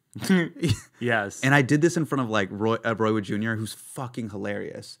win? Yes. And I did this in front of like Roy Wood Jr., who's fucking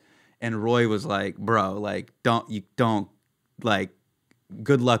hilarious. And Roy was like, bro, like, don't like,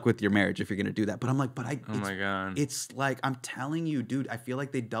 good luck with your marriage if you're gonna do that. But I'm like, oh my God. It's like, I'm telling you, dude, I feel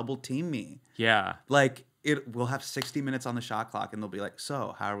like they double team me. Yeah. Like we'll have 60 minutes on the shot clock and they'll be like,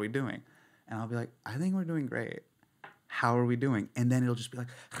 so how are we doing? And I'll be like, I think we're doing great. How are we doing? And then it'll just be like,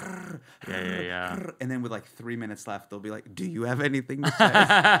 yeah. And then with like 3 minutes left, they'll be like, do you have anything to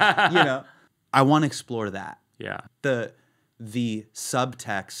say? You know, I want to explore that. Yeah. The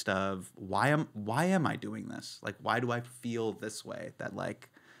subtext of why am I doing this? Like, why do I feel this way? That like,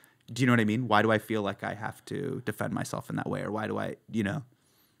 do you know what I mean? Why do I feel like I have to defend myself in that way? Or why do I, you know?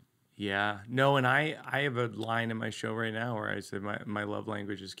 Yeah. No, and I have a line in my show right now where I say my love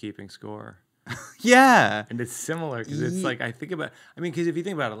language is keeping score. Yeah. And it's similar because it's like, because if you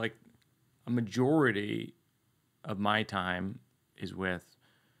think about it, like a majority of my time is with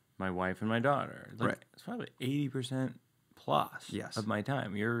my wife and my daughter. Like, right. It's probably 80% plus of my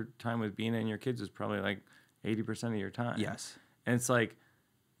time. Your time with Bina and your kids is probably like 80% of your time. Yes. And it's like,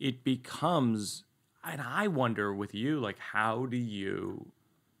 it becomes, and I wonder with you, like, how do you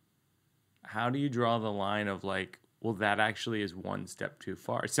draw the line of like, well, that actually is one step too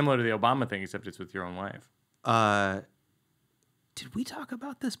far. It's similar to the Obama thing, except it's with your own wife. Did we talk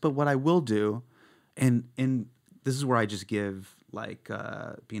about this? But what I will do, and this is where I just give like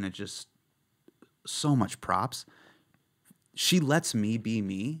Bina just so much props. She lets me be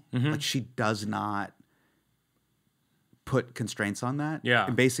me. Mm-hmm. Like she does not put constraints on that. Yeah.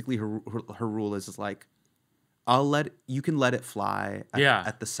 And basically her rule is like, you can let it fly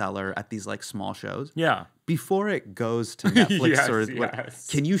at the cellar at these like small shows. Yeah. Before it goes to Netflix yes.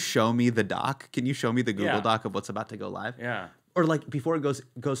 Can you show me the doc? Can you show me the Google Doc of what's about to go live? Yeah. Or like before it goes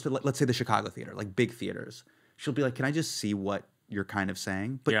to let's say the Chicago theater, like big theaters. She'll be like, "Can I just see what you're kind of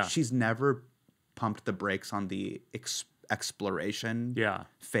saying?" But she's never pumped the brakes on the exploration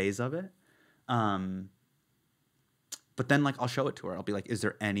phase of it. But then like I'll show it to her. I'll be like, is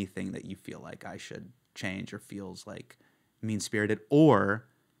there anything that you feel like I should change or feels like mean-spirited? Or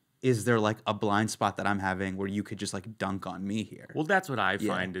is there like a blind spot that I'm having where you could just like dunk on me here? Well, that's what I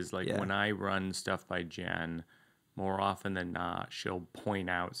find is like Yeah. when I run stuff by Jen, more often than not, she'll point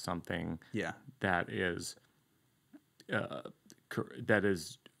out something Yeah. that is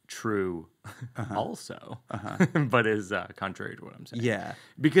true also, but is contrary to what I'm saying. Yeah.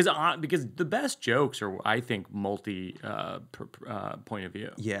 Because the best jokes are, I think, multi point of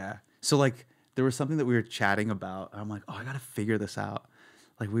view. Yeah. So like there was something that we were chatting about. And I'm like, oh, I gotta figure this out.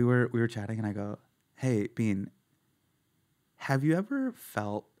 Like we were chatting, and I go, hey, Bean, have you ever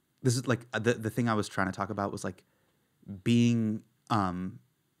felt? This is like the thing I was trying to talk about was like being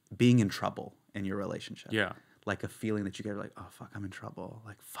in trouble in your relationship. Yeah. Like a feeling that you get like, oh fuck, I'm in trouble.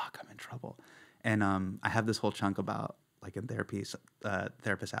 Like fuck, I'm in trouble. And I have this whole chunk about like in therapy.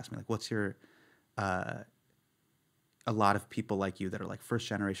 Therapist asked me like, what's your a lot of people like you that are like first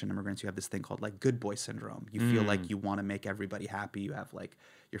generation immigrants, you have this thing called like good boy syndrome. You feel like you want to make everybody happy. You have like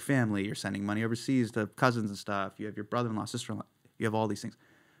your family, you're sending money overseas to cousins and stuff. You have your brother-in-law, sister-in-law. You have all these things.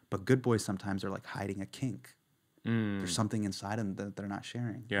 But good boys sometimes are like hiding a kink. There's something inside them that they're not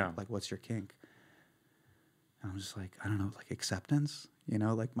sharing. Yeah. Like what's your kink? And I'm just like, I don't know, like acceptance. You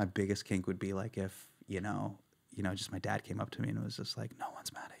know, like my biggest kink would be like if, just my dad came up to me and was just like, no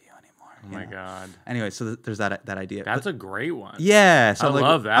one's mad at you anymore. Oh my God. Anyway, so there's that idea. That's a great one. Yeah. So I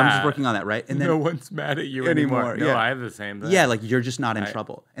love that. I'm just working on that, right? And then no one's mad at you anymore. No, yeah. I have the same thing. Yeah, like you're just not in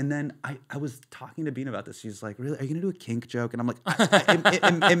trouble. And then I was talking to Bean about this. She's like, really, are you going to do a kink joke? And I'm like,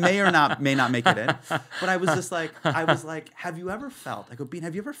 it may or may not make it in. But I was like, have you ever felt, I go, Bean,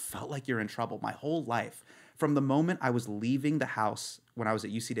 have you ever felt like you're in trouble? My whole life, from the moment I was leaving the house when I was at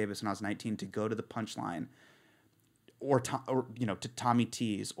UC Davis when I was 19 to go to the Punchline or to Tommy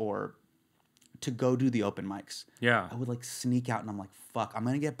T's or to go do the open mics. Yeah. I would like sneak out and I'm like, fuck, I'm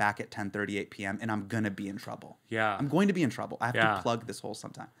going to get back at 10:38 p.m. and I'm going to be in trouble. Yeah. I'm going to be in trouble. I have to plug this hole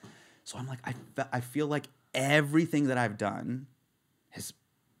sometime. So I'm like, I feel like everything that I've done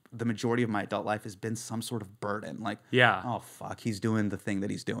the majority of my adult life has been some sort of burden. Like, oh fuck, he's doing the thing that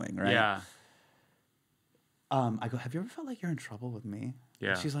he's doing, right? Yeah. I go, have you ever felt like you're in trouble with me? Yeah.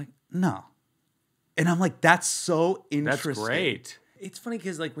 And she's like, no. And I'm like, that's so interesting. That's great. It's funny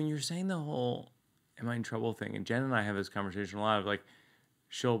because like when you're saying the whole "am I in trouble" thing, and Jen and I have this conversation a lot of like,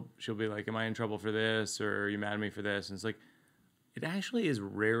 she'll be like, "Am I in trouble for this?" or "Are you mad at me for this?" And it's like, it actually is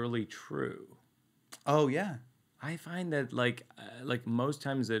rarely true. Oh yeah. I find that like most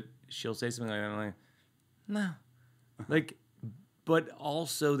times that she'll say something like that, I'm like, no, like, but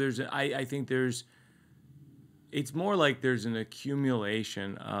also I think it's more like there's an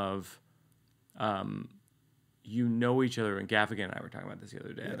accumulation of, each other. And Gaffigan and I were talking about this the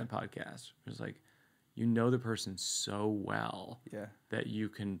other day on the podcast. It was like, the person so well that you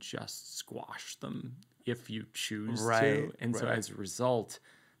can just squash them if you choose to. And so as a result,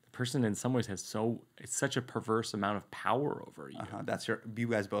 the person in some ways it's such a perverse amount of power over you. You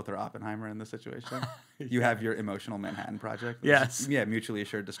guys both are Oppenheimer in this situation. You have your emotional Manhattan Project. Yes. Yeah, mutually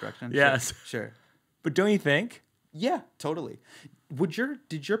assured destruction. Yes. Sure. But don't you think? Yeah, totally.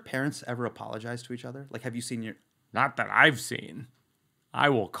 Did your parents ever apologize to each other? Like, have you seen your... Not that I've seen. I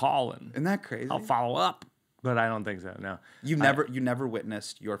will call and... Isn't that crazy? I'll follow up. But I don't think so, no. You never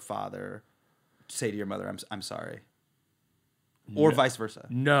witnessed your father say to your mother, I'm sorry. Or vice versa.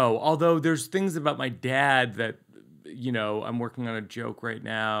 No, although there's things about my dad that, I'm working on a joke right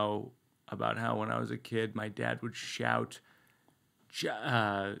now about how when I was a kid, my dad would shout,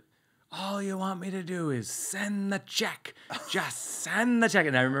 all you want me to do is send the check. Just send the check.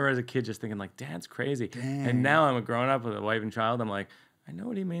 And I remember as a kid just thinking like, Dad's crazy. Dang. And now I'm a grown up with a wife and child. I'm like, I know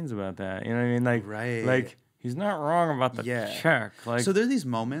what he means about that. You know what I mean? Like, right. Like he's not wrong about the check. Like, so there's these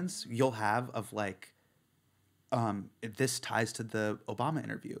moments you'll have of like, this ties to the Obama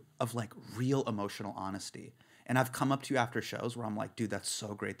interview of like real emotional honesty. And I've come up to you after shows where I'm like, dude, that's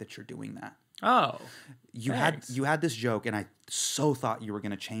so great that you're doing that. Oh, you had this joke, and I so thought you were going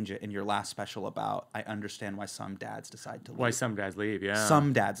to change it in your last special about I understand why some dads decide to leave. Why some dads leave, yeah.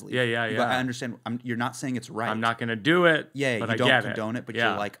 Some dads leave. Yeah. But I understand. You're not saying it's right. I'm not going to do it. Yeah, but you I don't get condone it, but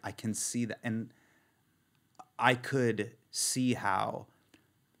you're like, I can see that. And I could see how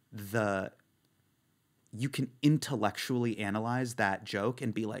you can intellectually analyze that joke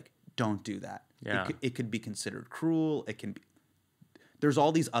and be like, don't do that. Yeah. It could be considered cruel. It can be. There's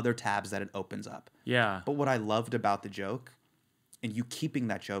all these other tabs that it opens up. Yeah. But what I loved about the joke, and you keeping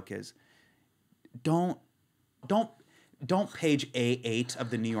that joke, is don't page A8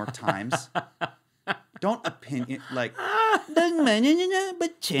 of the New York Times. Don't opinion like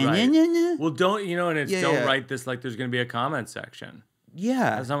Right. Well, don't and it's don't Yeah. write this like there's going to be a comment section.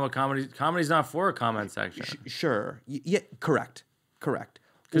 Yeah. That's not what comedy's not for a comment section. Sure. Yeah. Correct.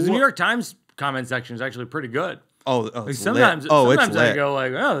 Because the New York Times comment section is actually pretty good. Oh, Like it's sometimes, lit. Oh, it's sometimes I lit. go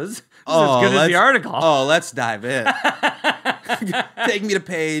like, oh, this is as good as the article. Oh, let's dive in. Take me to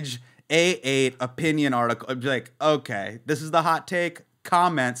page A8 opinion article. I'd be like, okay, this is the hot take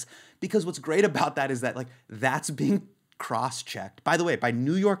comments. Because what's great about that is that like that's being cross-checked. By the way, by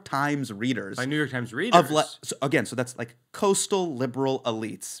New York Times readers. By New York Times readers. So that's like coastal liberal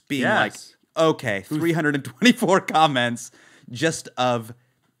elites being Yes. like, okay, 324 comments just of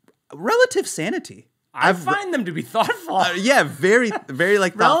relative sanity. I find them to be thoughtful. Yeah, very, very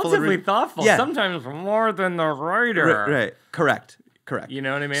like thoughtful. Relatively thoughtful. Yeah. sometimes more than the writer. Right. Correct. You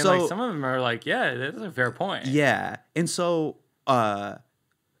know what I mean? So- like some of them are like, yeah, that's a fair point. Yeah. And so at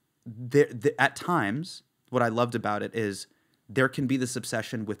times, what I loved about it is there can be this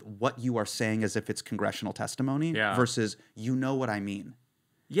obsession with what you are saying as if it's congressional testimony versus what I mean.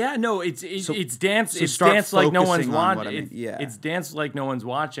 Yeah, no, it's dance. It's start dance like no one's focusing on what I watching. mean. Yeah. It's dance like no one's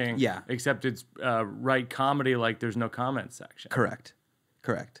watching. Yeah. Except it's right comedy like there's no comment section. Correct.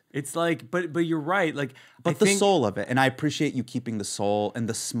 It's like, but you're right. Like, But the soul of it, and I appreciate you keeping the soul and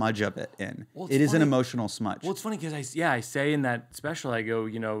the smudge of it in. Well, it is an funny. emotional smudge. Well, it's funny because I say in that special, I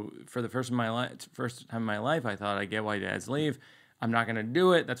go, for the first time in my life, I thought I get why dads leave. I'm not gonna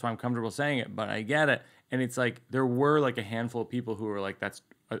do it. That's why I'm comfortable saying it, but I get it. And it's like there were like a handful of people who were like, that's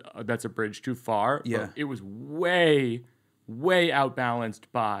a bridge too far. Yeah. But it was way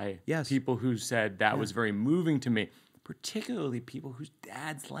outbalanced by people who said that was very moving to me, particularly people whose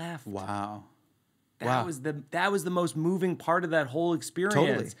dads left. Wow. That was the most moving part of that whole experience.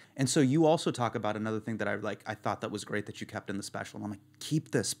 Totally. And so you also talk about another thing that I thought that was great that you kept in the special. And I'm like,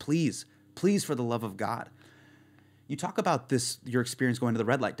 keep this, please, for the love of God. You talk about your experience going to the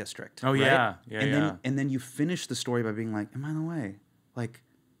red light district. Oh, right? yeah. And then you finish the story by being like, and by the way, like,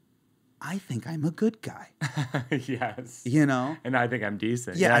 I think I'm a good guy. Yes. And I think I'm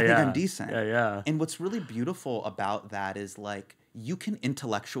decent. Yeah, I think I'm decent. Yeah. And what's really beautiful about that is like you can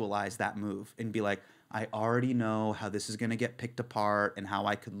intellectualize that move and be like, I already know how this is going to get picked apart and how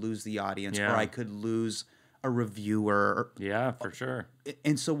I could lose the audience or I could lose a reviewer. Yeah, for sure.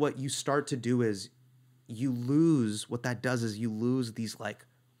 And so what you start to do is what that does is you lose these like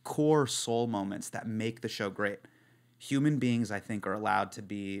core soul moments that make the show great. Human beings, I think, are allowed to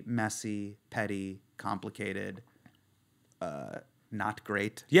be messy, petty, complicated, not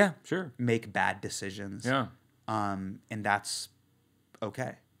great. Yeah, sure. Make bad decisions. Yeah. And that's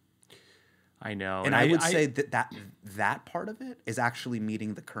okay. I know. And I would say that part of it is actually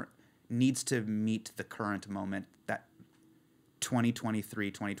needs to meet the current moment that 2023,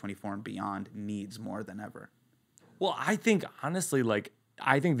 2024 and beyond needs more than ever. Well, I think honestly,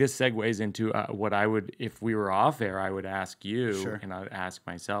 I think this segues into what I would, if we were off air, I would ask you, and I'd ask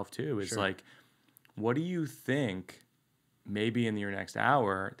myself too, is like, what do you think maybe in your next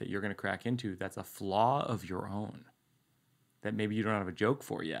hour that you're going to crack into that's a flaw of your own that maybe you don't have a joke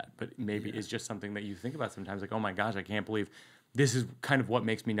for yet, but maybe is just something that you think about sometimes, like, oh my gosh, I can't believe this is kind of what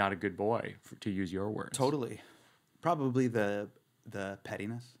makes me not a good boy, to use your words. Totally. Probably the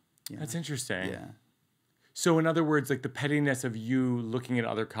pettiness. That's interesting. Yeah. So in other words, like the pettiness of you looking at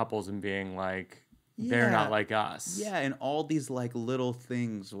other couples and being like, they're not like us. Yeah, and all these like little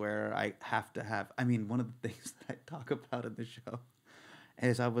things where I have to have. I mean, one of the things that I talk about in the show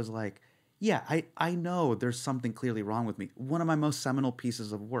is I was like, yeah, I know there's something clearly wrong with me. One of my most seminal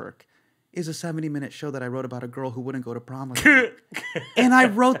pieces of work is a 70-minute show that I wrote about a girl who wouldn't go to prom with me. And I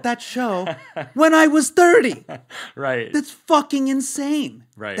wrote that show when I was 30. Right. That's fucking insane.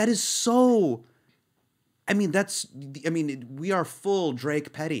 Right. That is so... we are full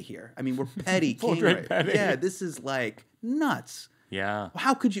Drake Petty here. I mean, we're petty Full king. Drake Right? Petty. Yeah, this is like nuts. Yeah.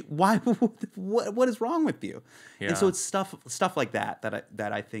 How could you? Why? What is wrong with you? Yeah. And so it's stuff like that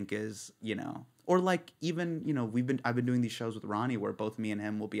I think is or like even I've been doing these shows with Ronnie where both me and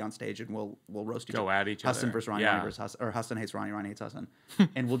him will be on stage and we'll roast each other. Go at each Hassan other. versus Ronnie, Yeah. Ronnie versus Hassan, or Hassan hates Ronnie, Ronnie hates Hassan,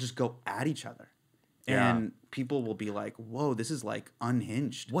 and we'll just go at each other. Yeah. And people will be like, "Whoa, this is like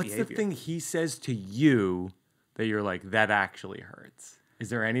unhinged." What's behavior. the thing he says to you that you're like, that actually hurts? Is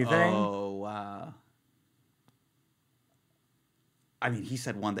there anything? Oh, wow. I mean, he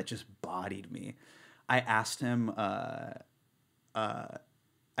said one that just bodied me. I asked him, I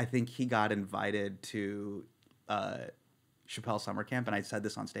think he got invited to Chappelle Summer Camp, and I said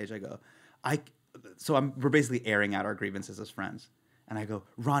this on stage. I go, we're basically airing out our grievances as friends. And I go,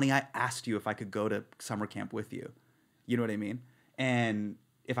 Ronnie, I asked you if I could go to summer camp with you. You know what I mean? And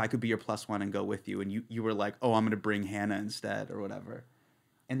if I could be your +1 and go with you, and you were like, oh, I'm gonna bring Hannah instead or whatever,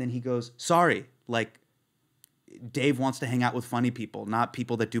 and then he goes, sorry, like Dave wants to hang out with funny people, not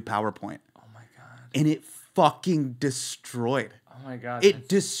people that do PowerPoint. Oh my god! And it fucking destroyed. Oh my god! It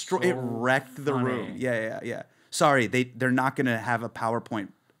destroyed. It wrecked the funny. room. Yeah. Sorry, they're not gonna have a PowerPoint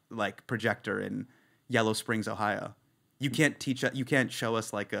like projector in Yellow Springs, Ohio. You can't you can't show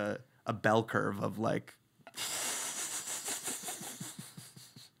us like a bell curve of like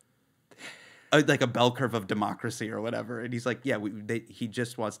like a bell curve of democracy or whatever. And he's like, yeah, he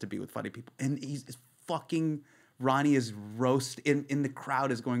just wants to be with funny people. And he's fucking, Ronnie is in the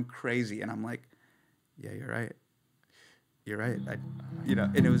crowd is going crazy. And I'm like, yeah, you're right. You're right.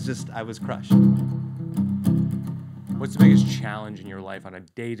 And it was just, I was crushed. What's the biggest challenge in your life on a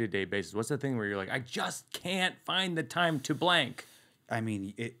day-to-day basis? What's the thing where you're like, I just can't find the time to blank? I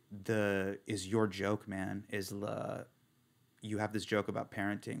mean, is your joke, man, you have this joke about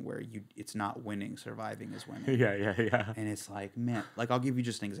parenting where it's not winning, surviving is winning. Yeah. And it's like, man, like I'll give you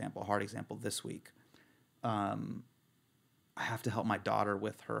just an example, a hard example this week. I have to help my daughter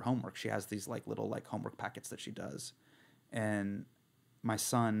with her homework. She has these like little like homework packets that she does. And my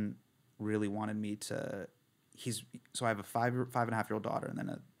son really wanted me to, so I have a 5.5-year-old daughter and then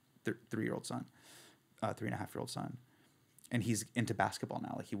a 3-year-old son, 3.5-year-old son. And he's into basketball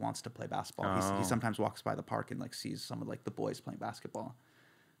now. Like he wants to play basketball. Oh. He sometimes walks by the park and like sees some of like the boys playing basketball.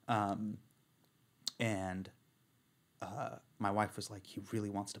 My wife was like, he really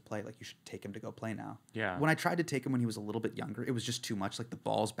wants to play. Like you should take him to go play now. Yeah. When I tried to take him when he was a little bit younger, it was just too much. Like the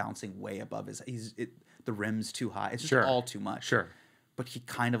ball's bouncing way above the rim's too high. It's just all too much. Sure. But he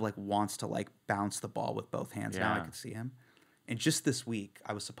kind of like wants to like bounce the ball with both hands. Now I can see him. And just this week,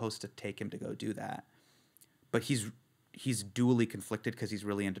 I was supposed to take him to go do that. But he's dually conflicted because he's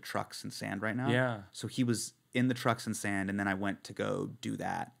really into trucks and sand right now. Yeah. So he was in the trucks and sand, and then I went to go do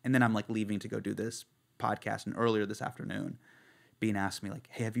that. And then I'm like leaving to go do this podcast. And earlier this afternoon, Bean asked me like,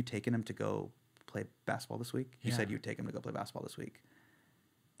 hey, have you taken him to go play basketball this week? You said you'd take him to go play basketball this week.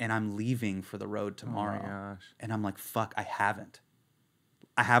 And I'm leaving for the road tomorrow. Oh my gosh. And I'm like, fuck, I haven't.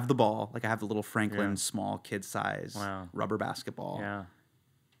 I have the ball. Like I have the little Franklin small kid size rubber basketball. Yeah.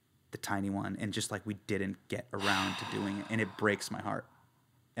 The tiny one, and just like we didn't get around to doing it, and it breaks my heart.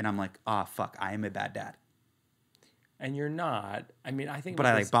 And I'm like, fuck, I am a bad dad. And you're not. I mean, I think. But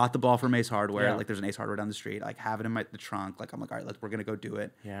I like bought the ball from Ace Hardware. Yeah. Like there's an Ace Hardware down the street. I like have it in the trunk. Like I'm like, all right, we're gonna go do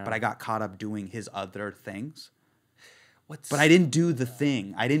it. Yeah. But I got caught up doing his other things. But I didn't do the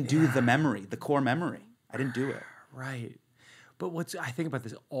thing. I didn't do the memory, the core memory. I didn't do it. Right. But I think about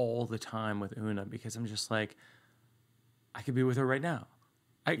this all the time with Oona because I'm just like, I could be with her right now.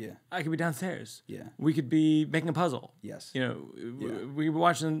 I could be downstairs. Yeah. We could be making a puzzle. Yes. You know, we could be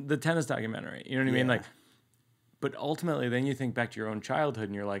watching the tennis documentary. You know what I mean? Like, but ultimately, then you think back to your own childhood,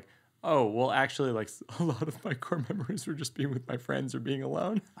 and you're like, oh, well, actually, like a lot of my core memories were just being with my friends or being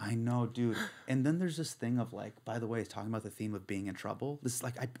alone. I know, dude. And then there's this thing of like, by the way, talking about the theme of being in trouble. This is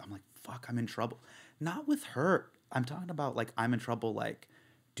like, I'm like, fuck, I'm in trouble. Not with her. I'm talking about like, I'm in trouble. Like,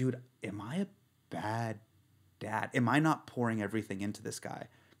 dude, am I a bad dad? Am I not pouring everything into this guy?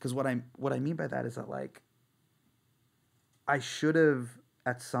 Because what I mean by that is that like, I should have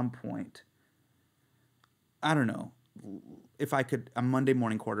at some point, I don't know, if I could, I'm Monday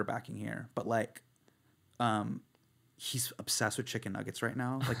morning quarterbacking here, but like, he's obsessed with chicken nuggets right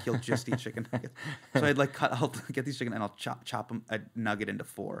now. Like he'll just eat chicken nuggets. So I'll get these chicken and I'll chop them a nugget into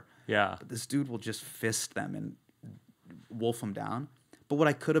 4. Yeah. But this dude will just fist them and wolf them down. But what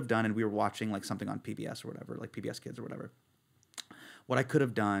I could have done, and we were watching like something on PBS or whatever, like PBS Kids or whatever. What I could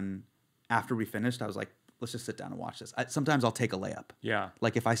have done after we finished, I was like, let's just sit down and watch this. Sometimes I'll take a layup. Yeah.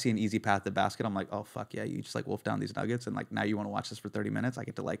 Like if I see an easy path to the basket, I'm like, oh, fuck yeah. You just like wolf down these nuggets. And like, now you want to watch this for 30 minutes. I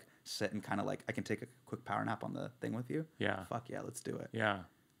get to like sit and kind of like, I can take a quick power nap on the thing with you. Yeah. Fuck yeah. Let's do it. Yeah.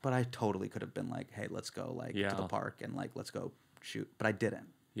 But I totally could have been like, hey, let's go like to the park and like, let's go shoot. But I didn't.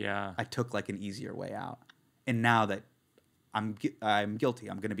 Yeah. I took like an easier way out. And now that I'm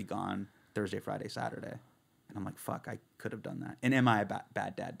guilty, I'm going to be gone Thursday, Friday, Saturday. And I'm like, fuck, I could have done that. And am I a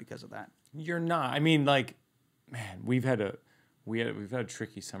bad dad because of that? You're not. I mean, like, man, we've had a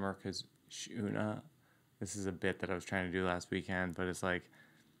tricky summer because Oona. This is a bit that I was trying to do last weekend, but it's like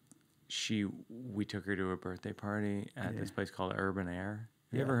we took her to a birthday party at this place called Urban Air.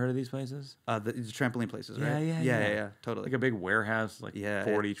 Have you ever heard of these places? The trampoline places, right? Yeah, totally. Like a big warehouse, like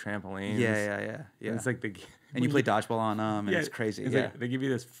 40 trampolines. Yeah. And it's like and you play dodgeball on them, and it's crazy. It's like they give you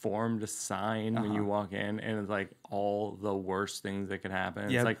this form to sign when you walk in, and it's like all the worst things that could happen.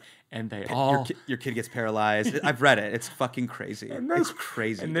 It's like, and they all your kid gets paralyzed. I've read it. It's fucking crazy. It's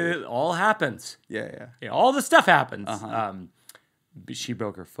crazy. And then it all happens. Yeah. All the stuff happens. she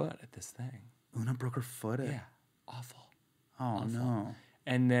broke her foot at this thing. Oona broke her foot. Yeah, awful. Oh Awful. no.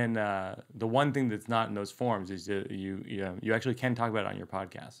 And then the one thing that's not in those forms is that you actually can talk about it on your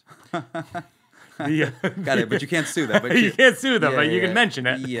podcast. Yeah, got it. But you can't sue them. But you can't sue them, but you yeah. can mention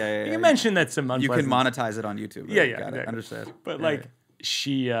it. Yeah, you can mention that some you unpleasant. can monetize it on YouTube. Yeah, Right? yeah, Got exactly. it. Understood. But Yeah, like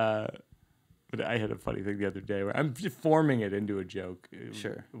she, but I had a funny thing the other day where I'm just forming it into a joke.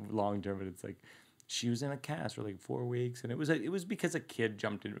 Sure. Long term, but it's like she was in a cast for like 4 weeks, and it was because a boy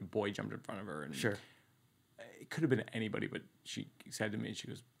jumped in front of her, and sure. it could have been anybody, but she said to me, she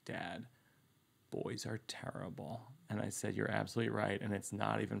goes, "Dad, boys are terrible." And I said, "You're absolutely right, and it's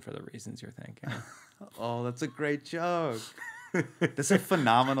not even for the reasons you're thinking." Oh, that's a great joke. That's a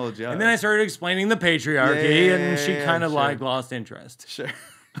phenomenal joke. And then I started explaining the patriarchy, Yeah, and she kind of sure. like lost interest. Sure.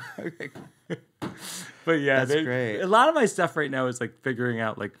 Okay. But yeah, That's great. A lot of my stuff right now is like figuring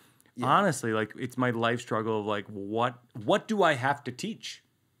out, like, honestly, like it's my life struggle of like, what do I have to teach?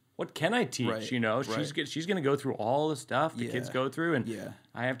 What can I teach? Right, You know, right. she's gonna go through all the stuff the kids Yeah, go through, and yeah.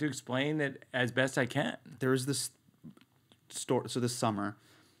 I have to explain it as best I can. There was this store. So this summer,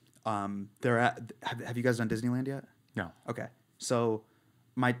 they're at. Have you guys done Disneyland yet? No. Okay. So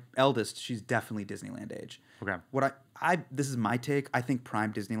my eldest, she's definitely Disneyland age. Okay. What I this is my take. I think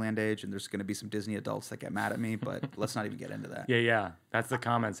prime Disneyland age, and there's going to be some Disney adults that get mad at me, but let's not even get into that. Yeah. That's the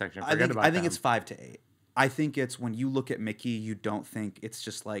comment section. I Forget think about I think them. it's 5 to 8. I think it's when you look at Mickey, you don't think it's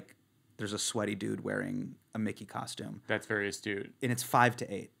just like there's a sweaty dude wearing a Mickey costume, That's very astute. and it's 5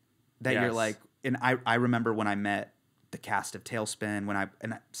 to 8. That you're Yes. like, and I remember when I met the cast of Tailspin when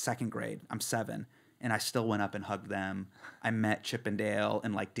in second grade. I'm 7. And I still went up and hugged them. I met Chip and Dale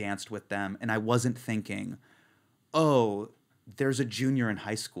and like danced with them. And I wasn't thinking, oh, there's a junior in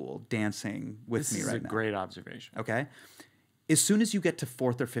high school dancing with This me is right a now. great observation. Okay. As soon as you get to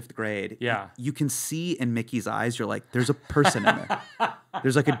 4th or 5th grade, Yeah. you can see in Mickey's eyes, you're like, there's a person in there.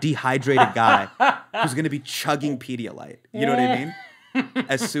 There's like a dehydrated guy who's going to be chugging Pedialyte. You know what I mean?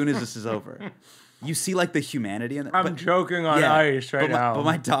 As soon as this is over. You see like the humanity in it. I'm joking on ice right now. But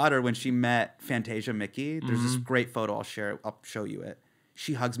my daughter, when she met Fantasia Mickey, there's this Mm-hmm. great photo. I'll show you it.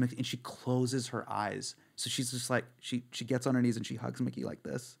 She hugs Mickey and she closes her eyes. So she's just like, she gets on her knees and she hugs Mickey like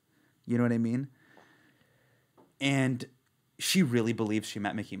this. You know what I mean? And she really believes she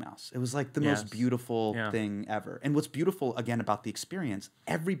met Mickey Mouse. It was like the most beautiful thing ever. And what's beautiful, again, about the experience,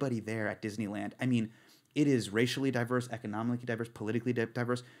 everybody there at Disneyland, I mean, it is racially diverse, economically diverse, politically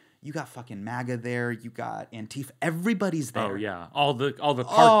diverse. You got fucking MAGA there. You got Antifa. Everybody's there. Oh yeah, all the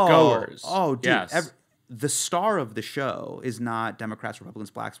park goers. Oh, dude. Yes. The star of the show is not Democrats,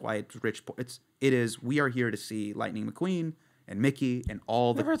 Republicans, blacks, whites, rich. It is. We are here to see Lightning McQueen and Mickey and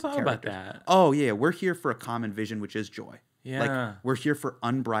all the. Never thought about characters. that. Oh yeah, we're here for a common vision, which is joy. Yeah. Like we're here for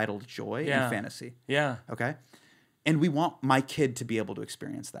unbridled joy and fantasy. Yeah. Okay. And we want my kid to be able to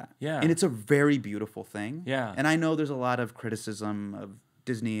experience that. Yeah. And it's a very beautiful thing. Yeah. And I know there's a lot of criticism of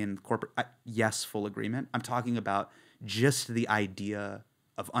Disney and corporate. Yes, full agreement. I'm talking about just the idea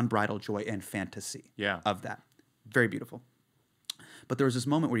of unbridled joy and fantasy of that. Very beautiful. But there was this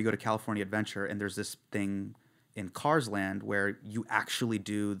moment where you go to California Adventure and there's this thing in Cars Land where you actually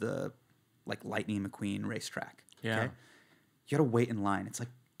do the like Lightning McQueen racetrack. Yeah. Okay? You got to wait in line. It's like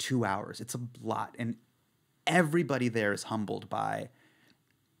 2 hours. It's a lot. And everybody there is humbled by.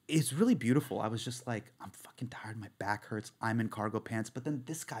 It's really beautiful. I was just like, I'm fucking tired. My back hurts. I'm in cargo pants. But then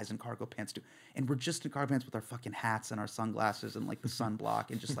this guy's in cargo pants too. And we're just in cargo pants with our fucking hats and our sunglasses and like the sunblock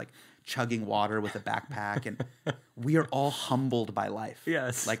and just like chugging water with a backpack. And we are all humbled by life.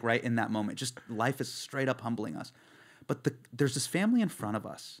 Yes. Like right in that moment. Just life is straight up humbling us. But there's this family in front of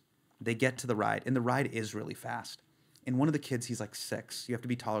us. They get to the ride. And the ride is really fast. And one of the kids, he's like 6. You have to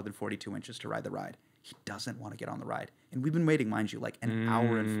be taller than 42 inches to ride the ride. He doesn't want to get on the ride. And we've been waiting, mind you, like an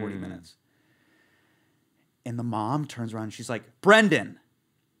hour and 40 minutes. And the mom turns around and she's like, Brendan,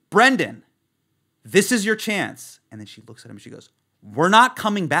 this is your chance. And then she looks at him and she goes, we're not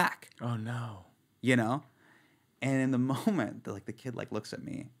coming back. Oh no. You know? And in the moment, the kid like looks at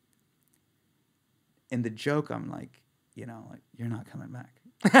me. In the joke, I'm like, you know, like, you're not coming back.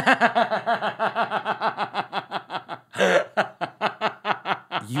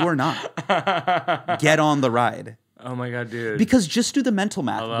 You are not. Get on the ride. Oh my god, dude. Because just do the mental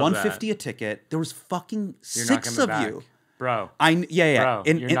math. I love $150 that. a ticket. There was fucking You're not 6 coming of back. you. Bro. Yeah. Bro,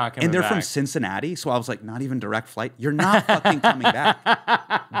 and, you're and, not coming and they're from back. Cincinnati, so I was like, not even direct flight. You're not fucking coming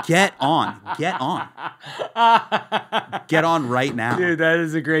back. Get on. Get on right now. Dude, that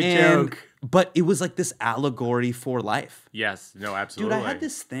is a great joke. But it was like this allegory for life. Yes. No, absolutely. Dude, I had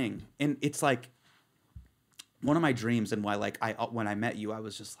this thing, and it's like one of my dreams, and why like when I met you, I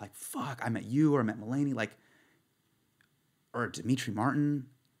was just like, fuck, I met you or I met Mulaney. Like, or Dimitri Martin.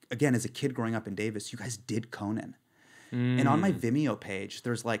 Again, as a kid growing up in Davis, you guys did Conan. And on my Vimeo page,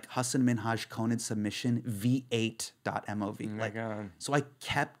 there's like Hasan Minhaj Conan submission v8.mov. Oh my God. So I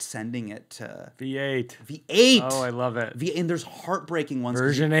kept sending it to V8. V8. Oh, I love it. And there's heartbreaking ones.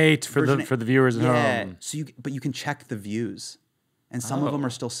 Version 8 for the viewers at home. So but you can check the views, and some of them are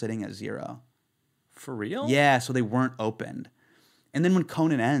still sitting at 0. For real? Yeah, so they weren't opened. And then when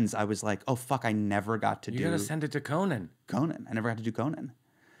Conan ends, I was like, oh fuck, I never got to do. You gotta send it to Conan. I never got to do Conan.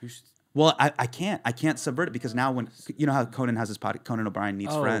 You should. Well, I can't subvert it because now when you know how Conan has his podcast, Conan O'Brien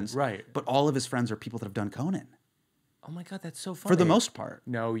Needs Friends, right? But all of his friends are people that have done Conan. Oh my God, that's so funny. For the most part.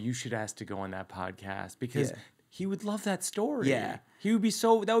 No, you should ask to go on that podcast because he would love that story. Yeah, he would be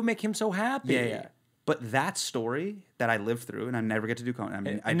that would make him so happy. Yeah. But that story that I lived through, and I never get to do Conan. I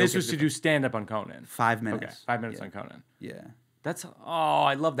mean, and this was to do stand up on Conan. 5 minutes. Okay, 5 minutes on Conan. Yeah.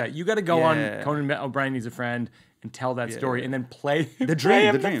 I love that. You got to go on Conan O'Brien Needs a Friend and tell that story, and then play the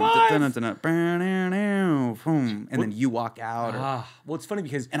dream. And then you walk out. Well, it's funny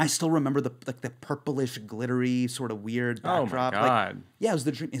because I still remember the purplish, glittery, sort of weird backdrop. Oh my God. It was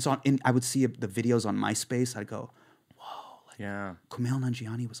the dream. And I would see the videos on MySpace. I'd go, whoa, Kumail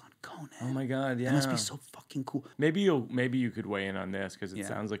Nanjiani was on Conan. Oh my God, yeah. That must be so fucking cool. Maybe you could weigh in on this because it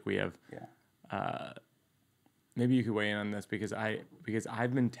sounds like we have. Maybe you could weigh in on this because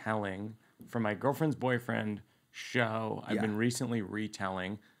I've been telling from my girlfriend's boyfriend show. I've been recently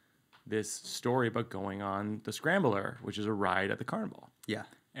retelling this story about going on the Scrambler, which is a ride at the carnival. Yeah.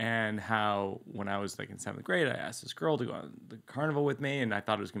 And how when I was like in 7th grade, I asked this girl to go on the carnival with me, and I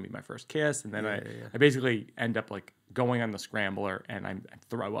thought it was gonna be my first kiss, and then I basically end up like going on the Scrambler, and I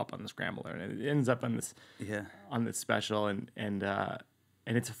throw up on the Scrambler, and it ends up on this special, and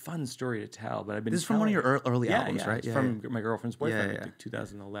it's a fun story to tell. But I've been this is from one of your early albums, right? It's from my girlfriend's boyfriend, like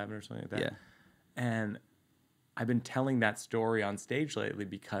 2011 or something like that. Yeah. And I've been telling that story on stage lately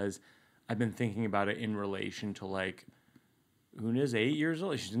because I've been thinking about it in relation to like Oona's 8 years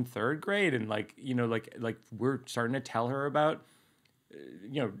old. She's in 3rd grade, and like we're starting to tell her about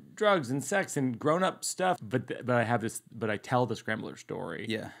drugs and sex and grown up stuff. But I tell the Scrambler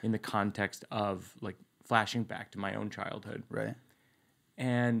story in the context of like flashing back to my own childhood. Right.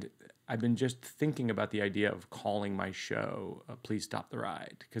 And I've been just thinking about the idea of calling my show Please Stop the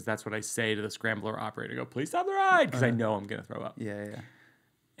Ride, because that's what I say to the Scrambler operator. I go, please stop the ride, because I know I'm going to throw up. Yeah.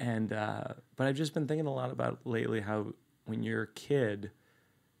 And but I've just been thinking a lot about lately how when you're a kid,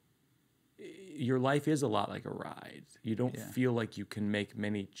 your life is a lot like a ride. You don't feel like you can make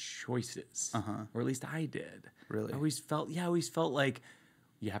many choices, or at least I did. Really? I always felt like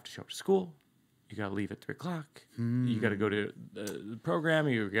you have to show up to school. You got to leave at 3:00. You got to go to the program.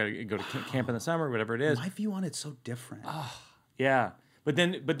 You got to go to camp in the summer, whatever it is. My view on it's so different. Yeah, but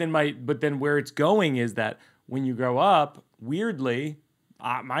then where it's going is that when you grow up, weirdly,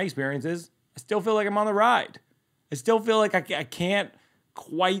 my experience is I still feel like I'm on the ride. I still feel like I can't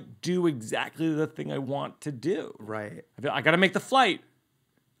quite do exactly the thing I want to do. Right. I got to make the flight.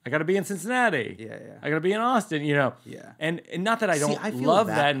 I got to be in Cincinnati. Yeah. I got to be in Austin, Yeah. And not that I don't love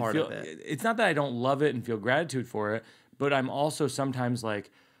that and feel it's not that I don't love it and feel gratitude for it, but I'm also sometimes like,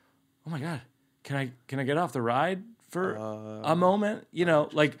 oh my God, can I get off the ride for a moment?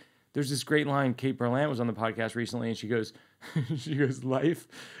 Like there's this great line. Kate Berlant was on the podcast recently, and she goes,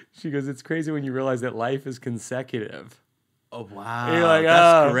 it's crazy when you realize that life is consecutive. Oh wow. And you're like,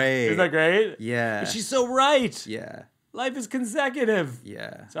 that's great. Isn't that great? Yeah. But she's so right. Yeah. Life is consecutive.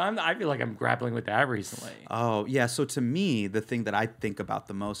 Yeah. So I feel like I'm grappling with that recently. Oh, yeah. So to me, the thing that I think about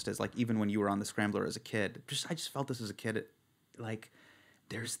the most is like even when you were on the Scrambler as a kid, I just felt this as a kid, like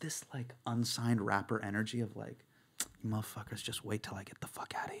there's this like unsigned rapper energy of like, you motherfuckers, just wait till I get the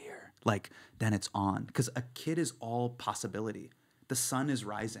fuck out of here. Like then it's on. Because a kid is all possibility. The sun is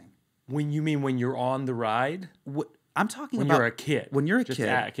rising. When you're on the ride? I'm talking when about you're a kid. When you're a just kid.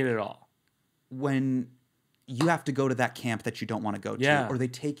 A kid at all. When you have to go to that camp that you don't want to go to, or they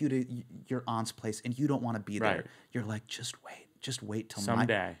take you to your aunt's place and you don't want to be there. You're like, just wait till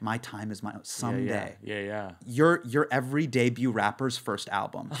someday. My time is my someday. Yeah. Your every debut rapper's first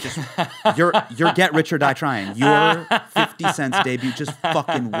album. Just your Get Rich or Die Trying. Your 50 Cent's debut. Just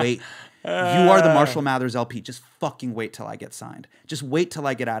fucking wait. You are the Marshall Mathers LP. Just fucking wait till I get signed. Just wait till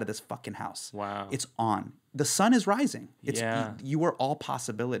I get out of this fucking house. Wow. It's on. The sun is rising. You are all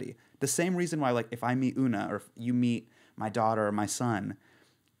possibility. The same reason why, like, if I meet Oona or if you meet my daughter or my son,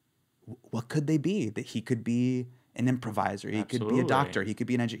 what could they be? That he could be an improviser. He could be a doctor. He could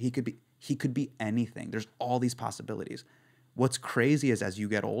be an engineer. He could be anything. There's all these possibilities. What's crazy is as you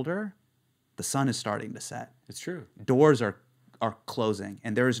get older, the sun is starting to set. It's true. Doors are are closing,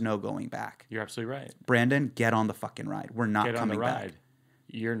 and there is no going back. You're absolutely right. Brandon, get on the fucking ride. We're not Get on the coming ride. back.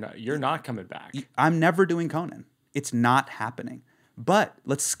 You're not coming back. I'm never doing Conan. It's not happening. But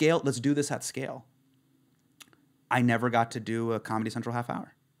let's scale. Let's do this at scale. I never got to do a Comedy Central half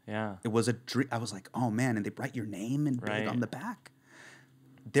hour. Yeah. It was a dream. I was like, oh man, and they write your name and big Right. on the back.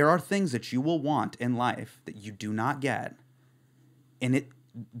 There are things that you will want in life that you do not get, and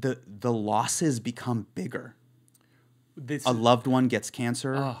the losses become bigger. A loved one gets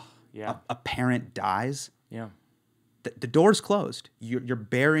cancer. Oh, yeah. A parent dies. Yeah. The door's closed. You're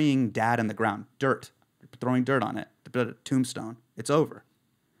burying dad in the ground. Dirt. You're throwing dirt on it. The tombstone. It's over.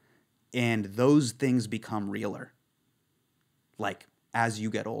 And those things become realer. Like, as you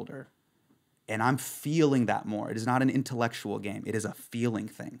get older. And I'm feeling that more. It is not an intellectual game. It is a feeling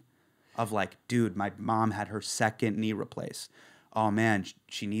thing. Of like, dude, my mom had her second knee replaced. Oh man,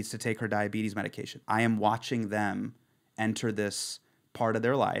 she needs to take her diabetes medication. I am watching them enter this part of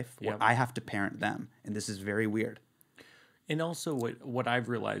their life where I have to parent them. And this is very weird. And also what I've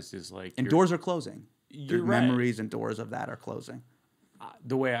realized is like... And doors are closing. You're Their right. memories and doors of that are closing.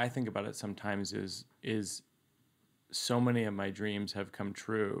 The way I think about it sometimes is so many of my dreams have come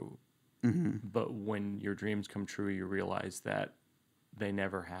true, but when your dreams come true, you realize that they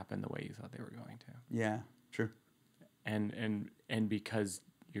never happened the way you thought they were going to. Yeah, true. And because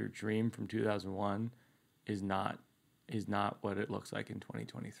your dream from 2001 is not what it looks like in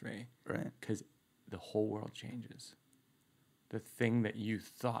 2023. Right. Because the whole world changes. The thing that you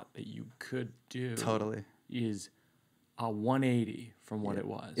thought that you could do Totally. is a 180 from what it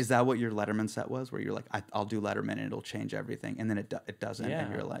was. Is that what your Letterman set was? Where you're like, I'll do Letterman and it'll change everything, and then it doesn't,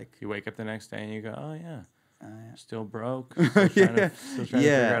 and you're like, you wake up the next day and you go, oh yeah, still broke, yeah. still trying to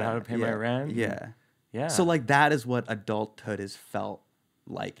figure out how to pay my rent. Yeah. So like that is what adulthood has felt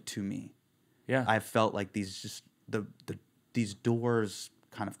like to me. Yeah. I felt like these doors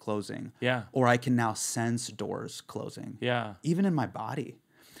kind of closing. Yeah. Or I can now sense doors closing. Yeah. Even in my body.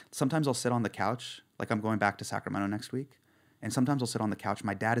 Sometimes I'll sit on the couch, like I'm going back to Sacramento next week, and sometimes I'll sit on the couch.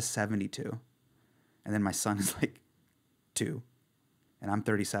 My dad is 72, and then my son is like 2, and I'm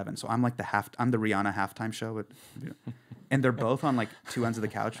 37. So I'm like I'm the Rihanna halftime show. And they're both on like two ends of the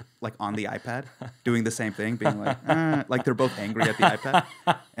couch, like on the iPad, doing the same thing, being like they're both angry at the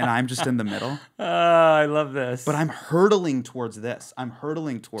iPad, and I'm just in the middle. I love this. But I'm hurtling towards this. I'm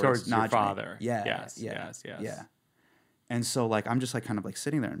hurtling towards your Najmi. father. Yeah. Yes. Yeah. And so like I'm just like kind of like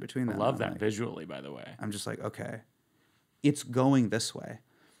sitting there in between them. I love I'm that like, visually, by the way. I'm just like, okay, it's going this way.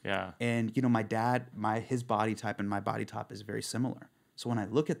 Yeah. And you know, my dad, his body type and my body type is very similar. So when I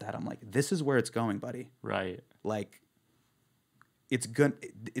look at that, I'm like, this is where it's going, buddy. Right. Like, it's good.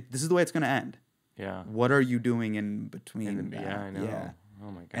 This is the way it's going to end. Yeah. What are you doing in between? Yeah, I know. Yeah.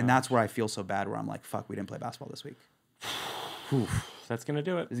 Oh my god. And that's where I feel so bad. Where I'm like, fuck, we didn't play basketball this week. That's gonna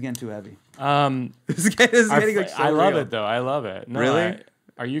do it. This is getting too heavy. This is getting like so I love real. it though. I love it. No, Really?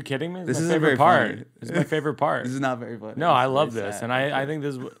 Are you kidding me? This is is my very favorite part. funny. This is my favorite part. This is not very funny. No, I love this, and I think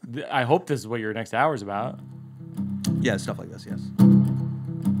this. I hope this is what your next hour is about. Yeah, stuff like this. Yes.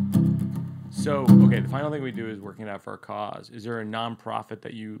 So, okay, the final thing we do is working out for a cause. Is there a nonprofit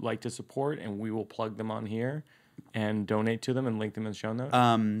that you like to support, and we will plug them on here and donate to them and link them in the show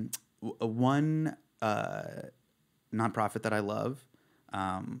notes? One nonprofit that I love.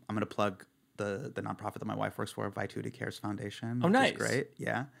 I'm going to plug the nonprofit that my wife works for, Vituity Cares Foundation. Oh, nice. Which is great.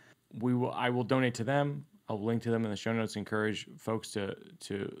 Yeah. I will donate to them. I'll link to them in the show notes. Encourage folks to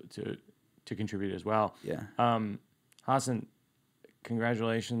contribute as well. Yeah. Hasan,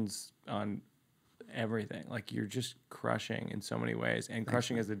 congratulations on everything. Like, you're just crushing in so many ways, and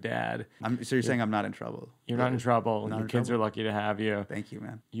crushing as a dad. So you're saying I'm not in trouble? You're not in trouble. Not Your in kids trouble. are lucky to have you. Thank you,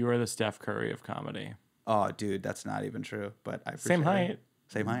 man. You are the Steph Curry of comedy. Oh, dude, that's not even true. But I appreciate Same height. it.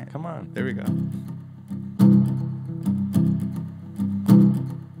 Same height. Come on. There we go.